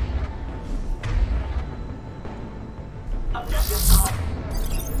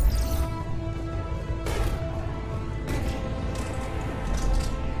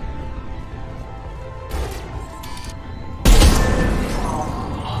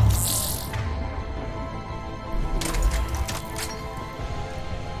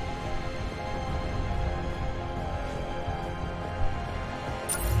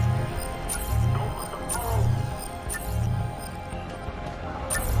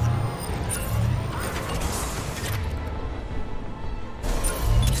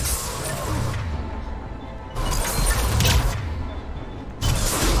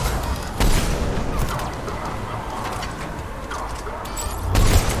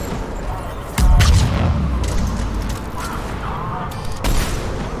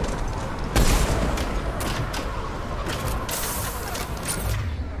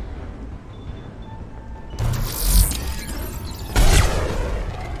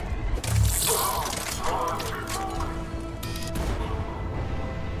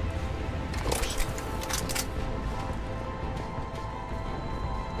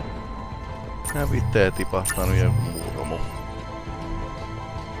 Hävittäjä tipahtanut ja joku muu romu.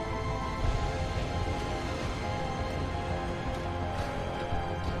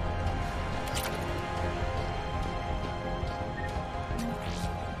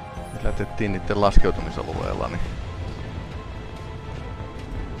 Lätettiin niiden laskeutumisalueella, niin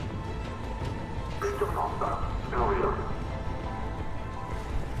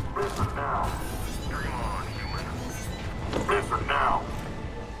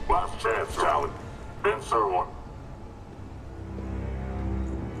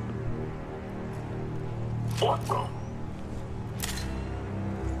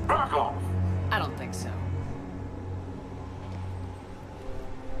I don't think so.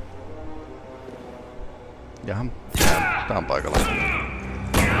 jaha, tää on paikalla.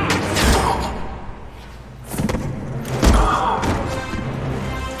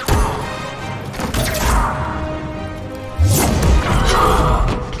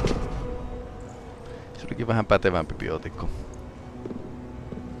 Se olikin vähän pätevämpi biootikko.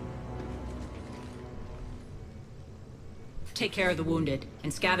 Take care of the wounded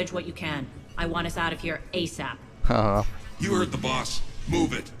and scavenge what you can. I want us out of here ASAP. You heard the boss.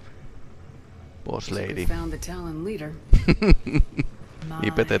 Move it. Boss lady. Found the Talon leader.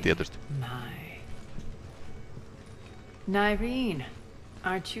 IPT tietysti. Nyreen,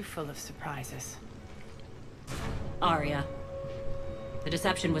 aren't you full of surprises? Aria. The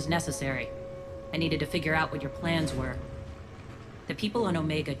deception was necessary. I needed to figure out what your plans were. The people on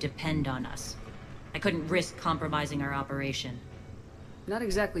Omega depend on us. I couldn't risk compromising our operation. Not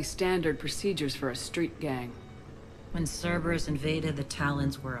exactly standard procedures for a street gang. When Cerberus invaded, the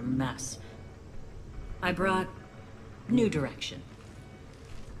Talons were a mess. I brought new direction.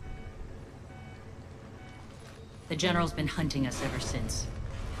 The General's been hunting us ever since.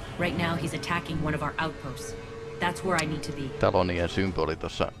 Right now he's attacking one of our outposts. That's where I need to be. Talonien symboli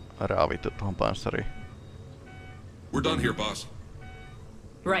tossa raavittu tuohon panssariin. We're done here, boss.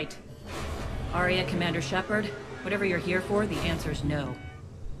 Right. Aria, Commander Shepard, whatever you're here for, the answer's no.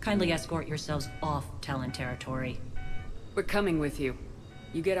 Kindly escort yourselves off Talon territory. We're coming with you.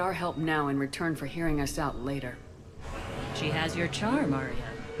 You get our help now in return for hearing us out later. She has your charm,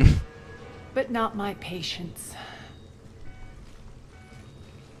 Aria. But not my patience.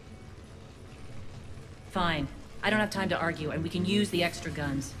 Fine. I don't have time to argue, and we can use the extra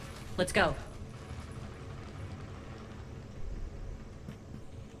guns. Let's go.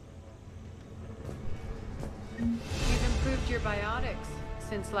 You've improved your biotics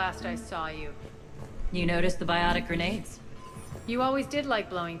since last I saw you. You noticed the biotic grenades? You always did like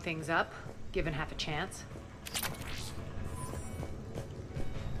blowing things up, given half a chance.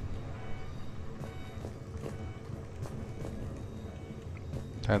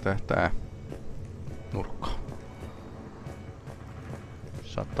 Tää tähtää nurkkaan.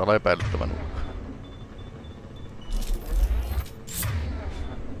 Saattaa olla epäilyttävä nurkka.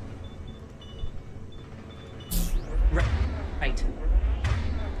 Right.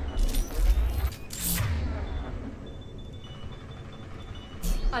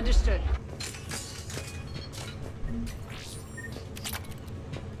 Understood.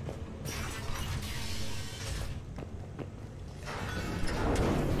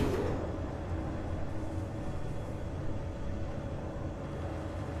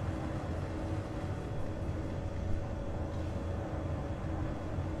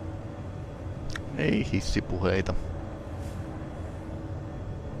 Ei hissipuheita.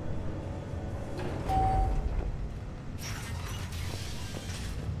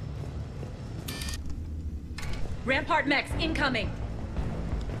 Rampart mechs incoming.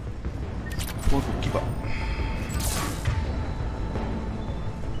 Voiko kiva.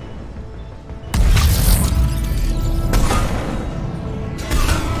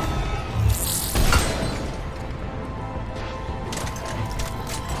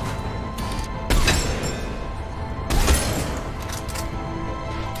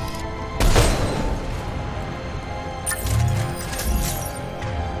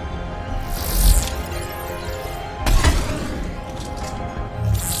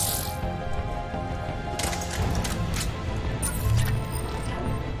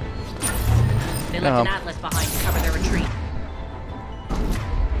 They left an atlas behind to cover their retreat.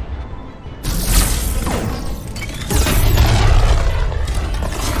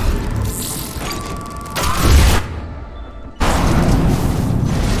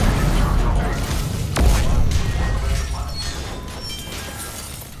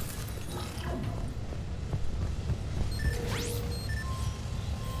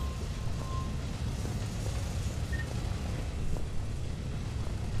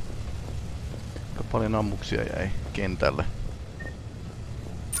 Paljon ammuksia jäi kentälle.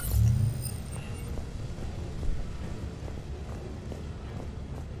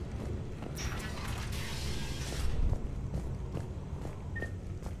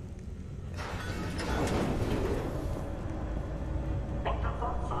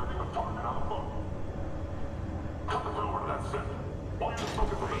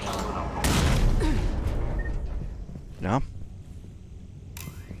 Ja.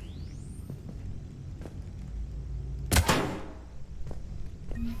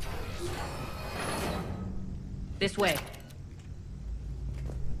 This way.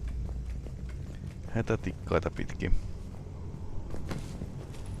 Hätätikkaita pitkin.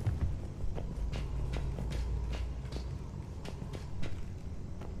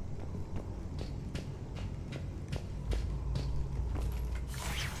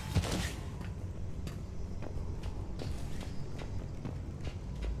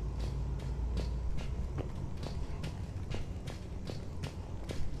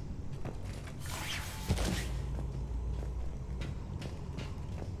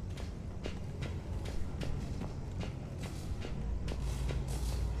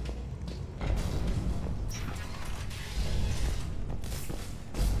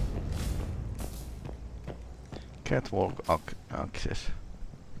 Catwalk Access.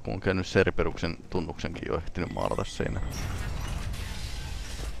 Kun on käynyt Cerberuksen tunnuksenkin jo ehtinyt maalata siinä.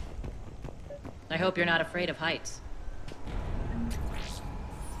 I hope you're not afraid of heights.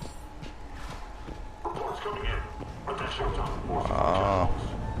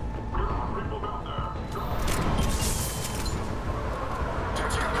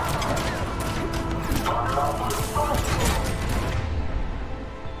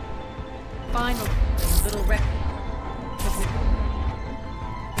 Final little wreck.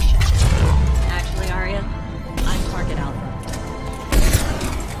 Actually, Aria, I'm target alpha.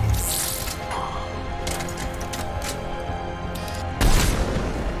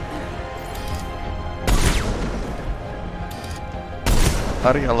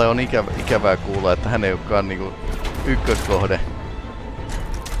 Arialle on ikävää kuulla, että hän ei olekaan niinku ykköskohde.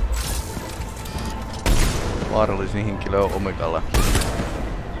 Vaarallisin henkilö on Omegalla.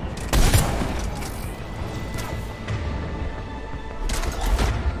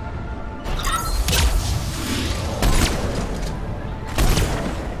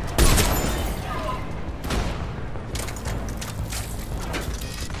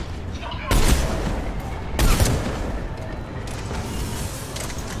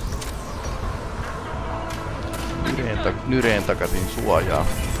 Nyreen takaisin suojaa.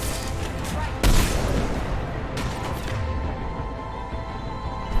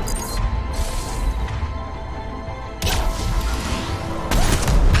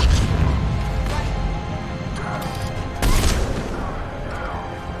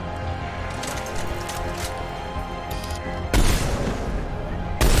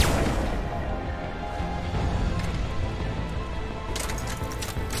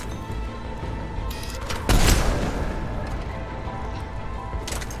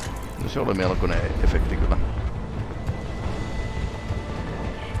 Se oli melkoinen efekti kyllä.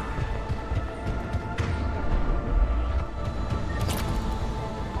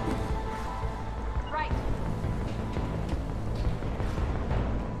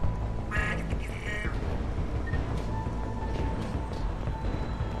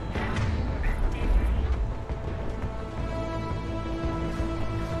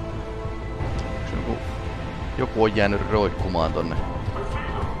 Joku on jäänyt roikkumaan tonne.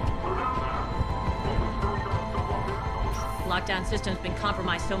 Lockdown system's been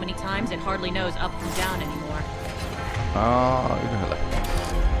compromised so many times it hardly knows up from down anymore. Ylhäällä.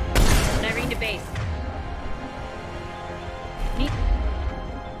 When I read the base. Need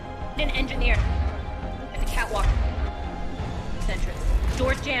an engineer at the catwalk. Entrance.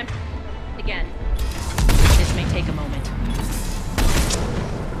 Doors jammed. Again. This may take a moment.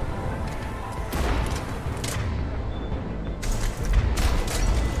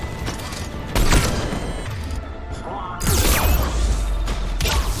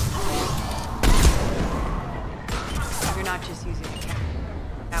 You're not just using the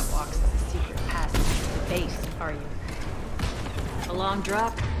catwalks as a secret passage to the base, are you? A long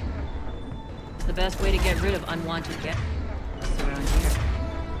drop. It's the best way to get rid of unwanted guests around here.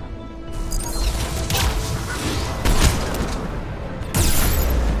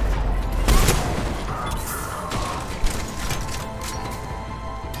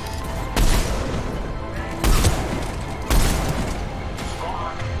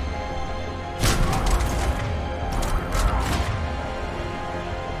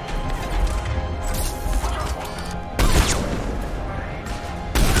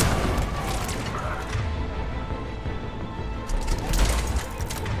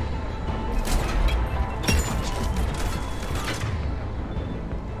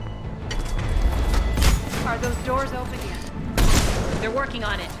 Are those doors open yet? They're working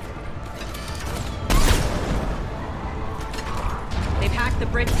on it. They've hacked the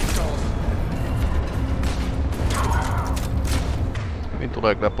bridge controls. Niin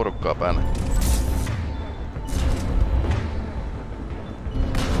tulee kyllä porukkaa päälle.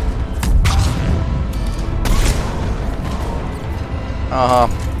 Aha,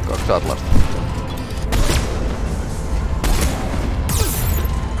 2 atlasta.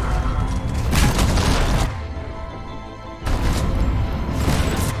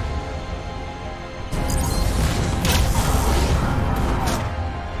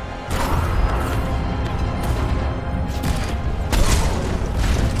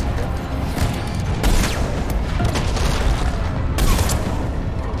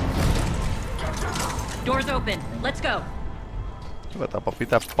 Doors open. Let's go. Hyvä tapa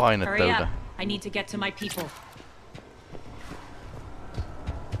pitää painetta Hurry yllä. up. I need to get to my people.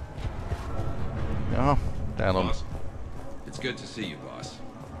 Jaha, täällä on Boss, it's good to see you, boss.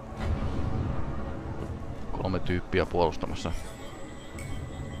 3 tyyppiä puolustamassa.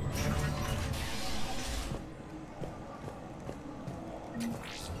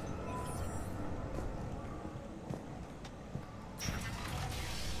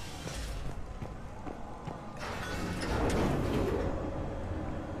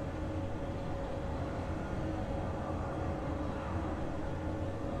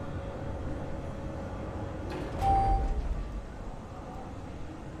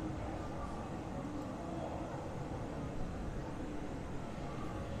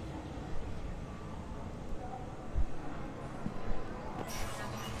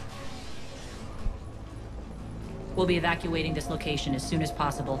 We'll be evacuating this location as soon as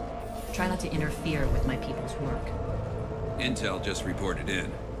possible. Try not to interfere with my people's work. Intel just reported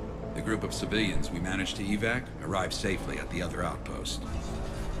in. The group of civilians we managed to evac arrived safely at the other outpost.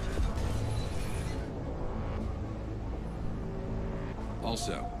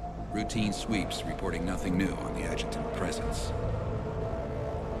 Also, routine sweeps reporting nothing new on the adjutant presence.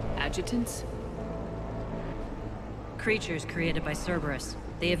 Adjutants? Creatures created by Cerberus.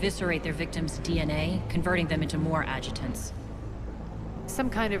 They eviscerate their victims' DNA, converting them into more adjutants. Some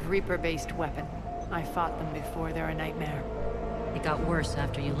kind of Reaper-based weapon. I fought them before, they're a nightmare. It got worse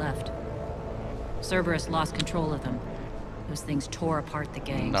after you left. Cerberus lost control of them. Those things tore apart the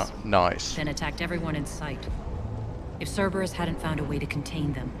gangs. Nice. Then attacked everyone in sight. If Cerberus hadn't found a way to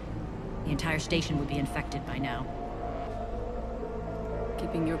contain them, the entire station would be infected by now.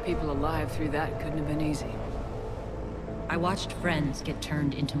 Keeping your people alive through that couldn't have been easy. I watched friends get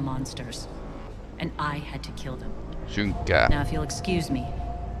turned into monsters, and I had to kill them. Synkkää. Now, if you'll excuse me,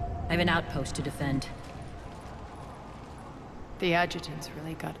 I have an outpost to defend. The adjutants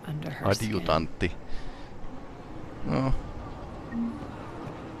really got under her skin. Adjutantti. No.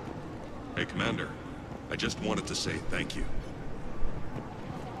 Hey, Commander. I just wanted to say thank you.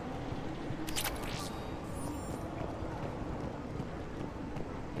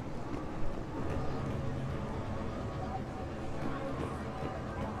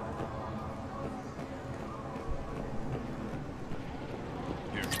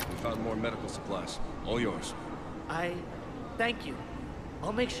 More medical supplies. All yours. Thank you.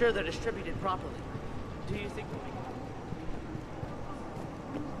 I'll make sure they're distributed properly. Do you think...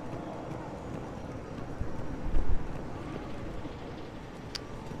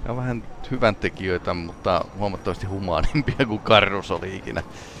 Ja vähän hyväntekijöitä, mutta huomattavasti humaanimpia kuin Karrus oli ikinä.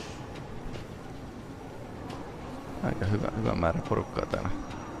 Aika hyvä määrä porukkaa täällä.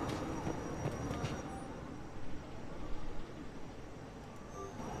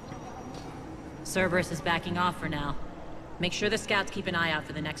 Cerberus is backing off for now. Make sure the scouts keep an eye out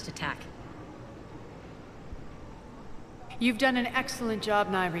for the next attack. You've done an excellent job,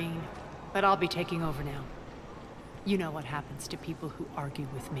 Nyreen, but I'll be taking over now. You know what happens to people who argue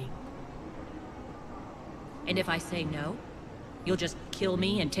with me. And if I say no, you'll just kill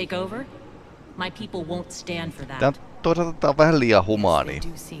me and take over? My people won't stand for that. Toisaalta tää on vähän liian humaani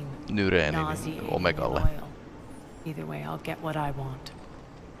Nyreenin Omegalle. Either way, I'll get what I want.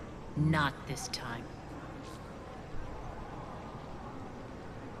 Not this time.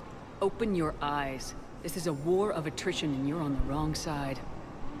 Open your eyes. This is a war of attrition and you're on the wrong side.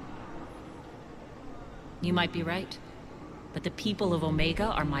 You might be right, but the people of Omega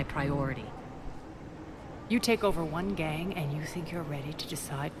are my priority. You take over one gang and you think you're ready to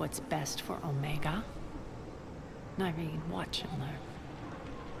decide what's best for Omega? Nyreen, watch and learn.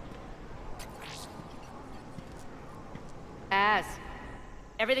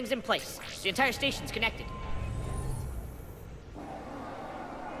 Everything's in place. The entire station's connected.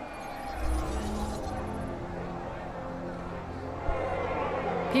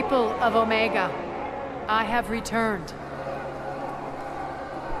 People of Omega, I have returned.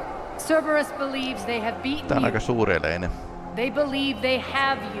 Cerberus believes they have beaten Tää on aika you. suureleinen. They believe they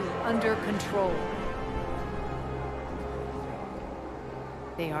have you under control.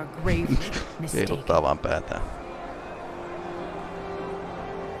 They are gravely mistaken. Heiluttaa vaan päätään.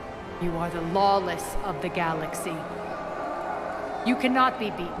 You are the lawless of the galaxy. You cannot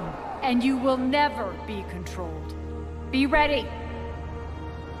be beaten, and you will never be controlled. Be ready.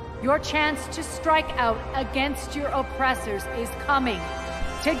 Your chance to strike out against your oppressors is coming.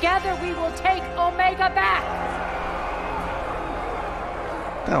 Together we will take Omega back!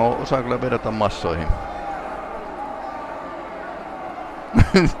 Tää osaa kyllä vedota massoihin.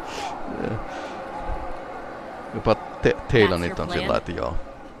 Jopa Talonit on sillä, että joo.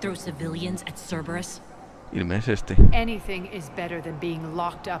 Throw civilians at Cerberus? Ilmeisesti. Anything is better than being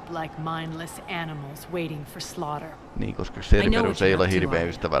locked up like mindless animals waiting for slaughter. Niin, koska Cerberus ei ole hirveän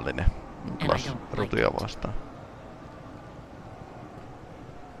ystävällinen rotuja vastaan.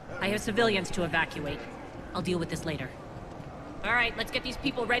 I have civilians to evacuate. I'll deal with this later. All right, let's get these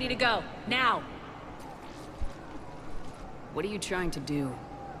people ready to go. Now! What are you trying to do?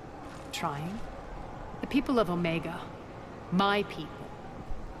 Trying? The people of Omega, my people,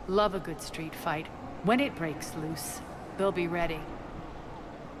 love a good street fight. When it breaks loose, they'll be ready.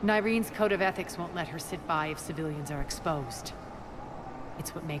 Nyreen's code of ethics won't let her sit by if civilians are exposed.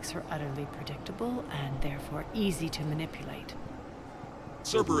 It's what makes her utterly predictable and therefore easy to manipulate.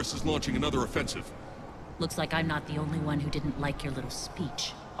 Cerberus is launching another offensive. Looks like I'm not the only one who didn't like your little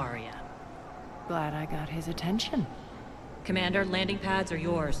speech, Aria. Glad I got his attention. Commander, landing pads are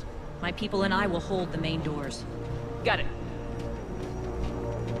yours. My people and I will hold the main doors. Got it.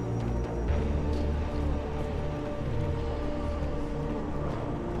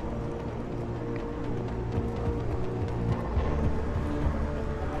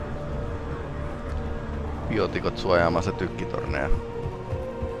 Biotikot suojaamassa tykkitorneja.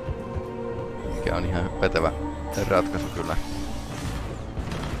 Mikä on ihan pätevä ratkaisu kyllä.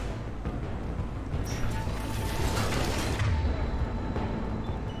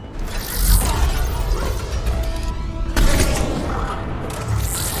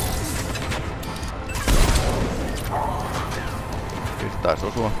 Nyt taisi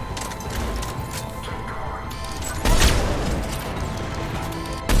osua.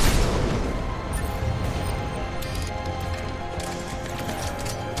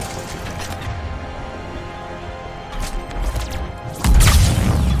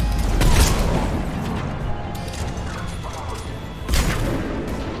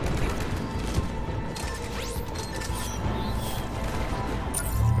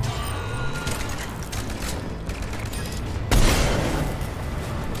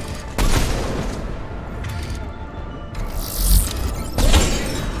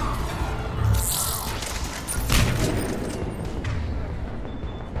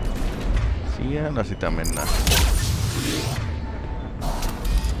 Siellä sitä mennään.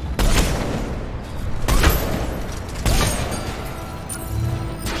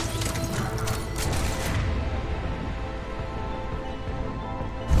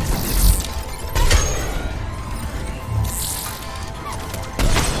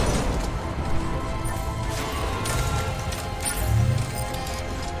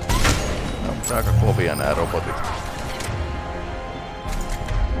 Nämä on aika kovia nämä robotit.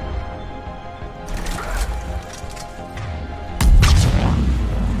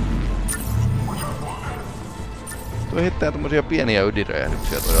 Toi heittää tommosia pieniä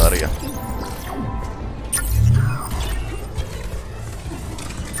ydinräjähdyksiä toi Aria.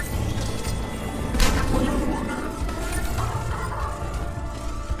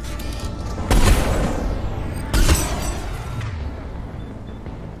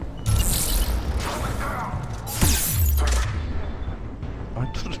 Ai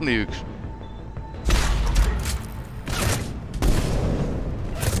tuossa oli yksi.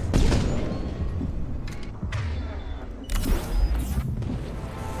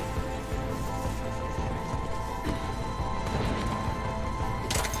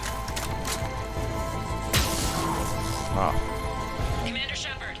 Commander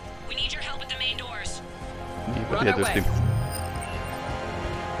Shepard, we need your help at the main doors. Niinpä tietysti.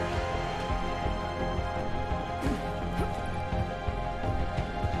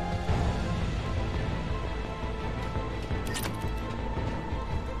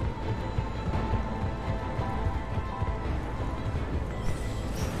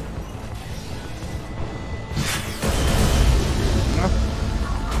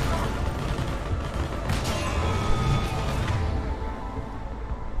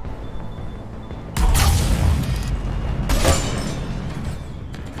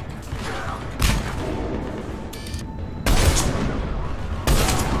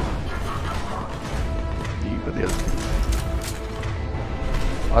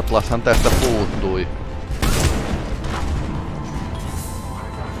 Atlashan tästä puuttui.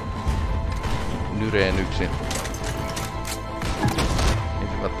 Nyreen yksin. Ei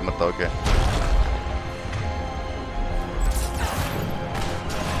se välttämättä oikein.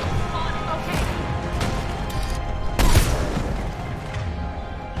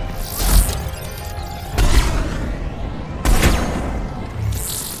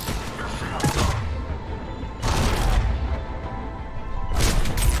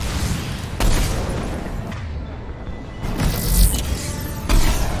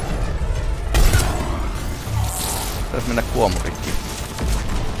 Taisi mennä kuomurikki.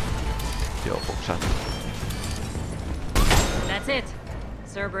 Joo, boksaa. That's it.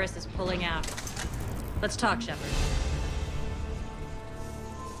 Cerberus is pulling out. Let's talk, Shepard.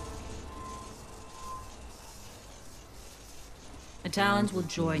 The Talons will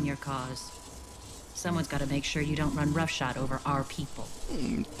join your cause. Someone's got to make sure you don't run roughshod over our people.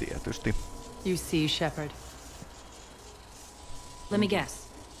 Tietysti. You see, Shepard. Let me guess.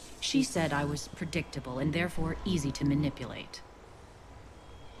 She said I was predictable and therefore easy to manipulate.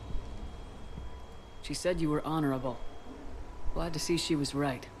 She said you were honorable. Glad to see she was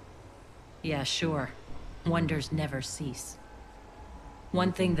right. Yeah, sure. Wonders never cease.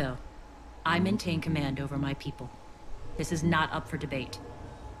 One thing, though. I maintain command over my people. This is not up for debate.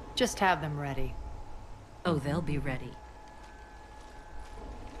 Just have them ready. Oh, they'll be ready.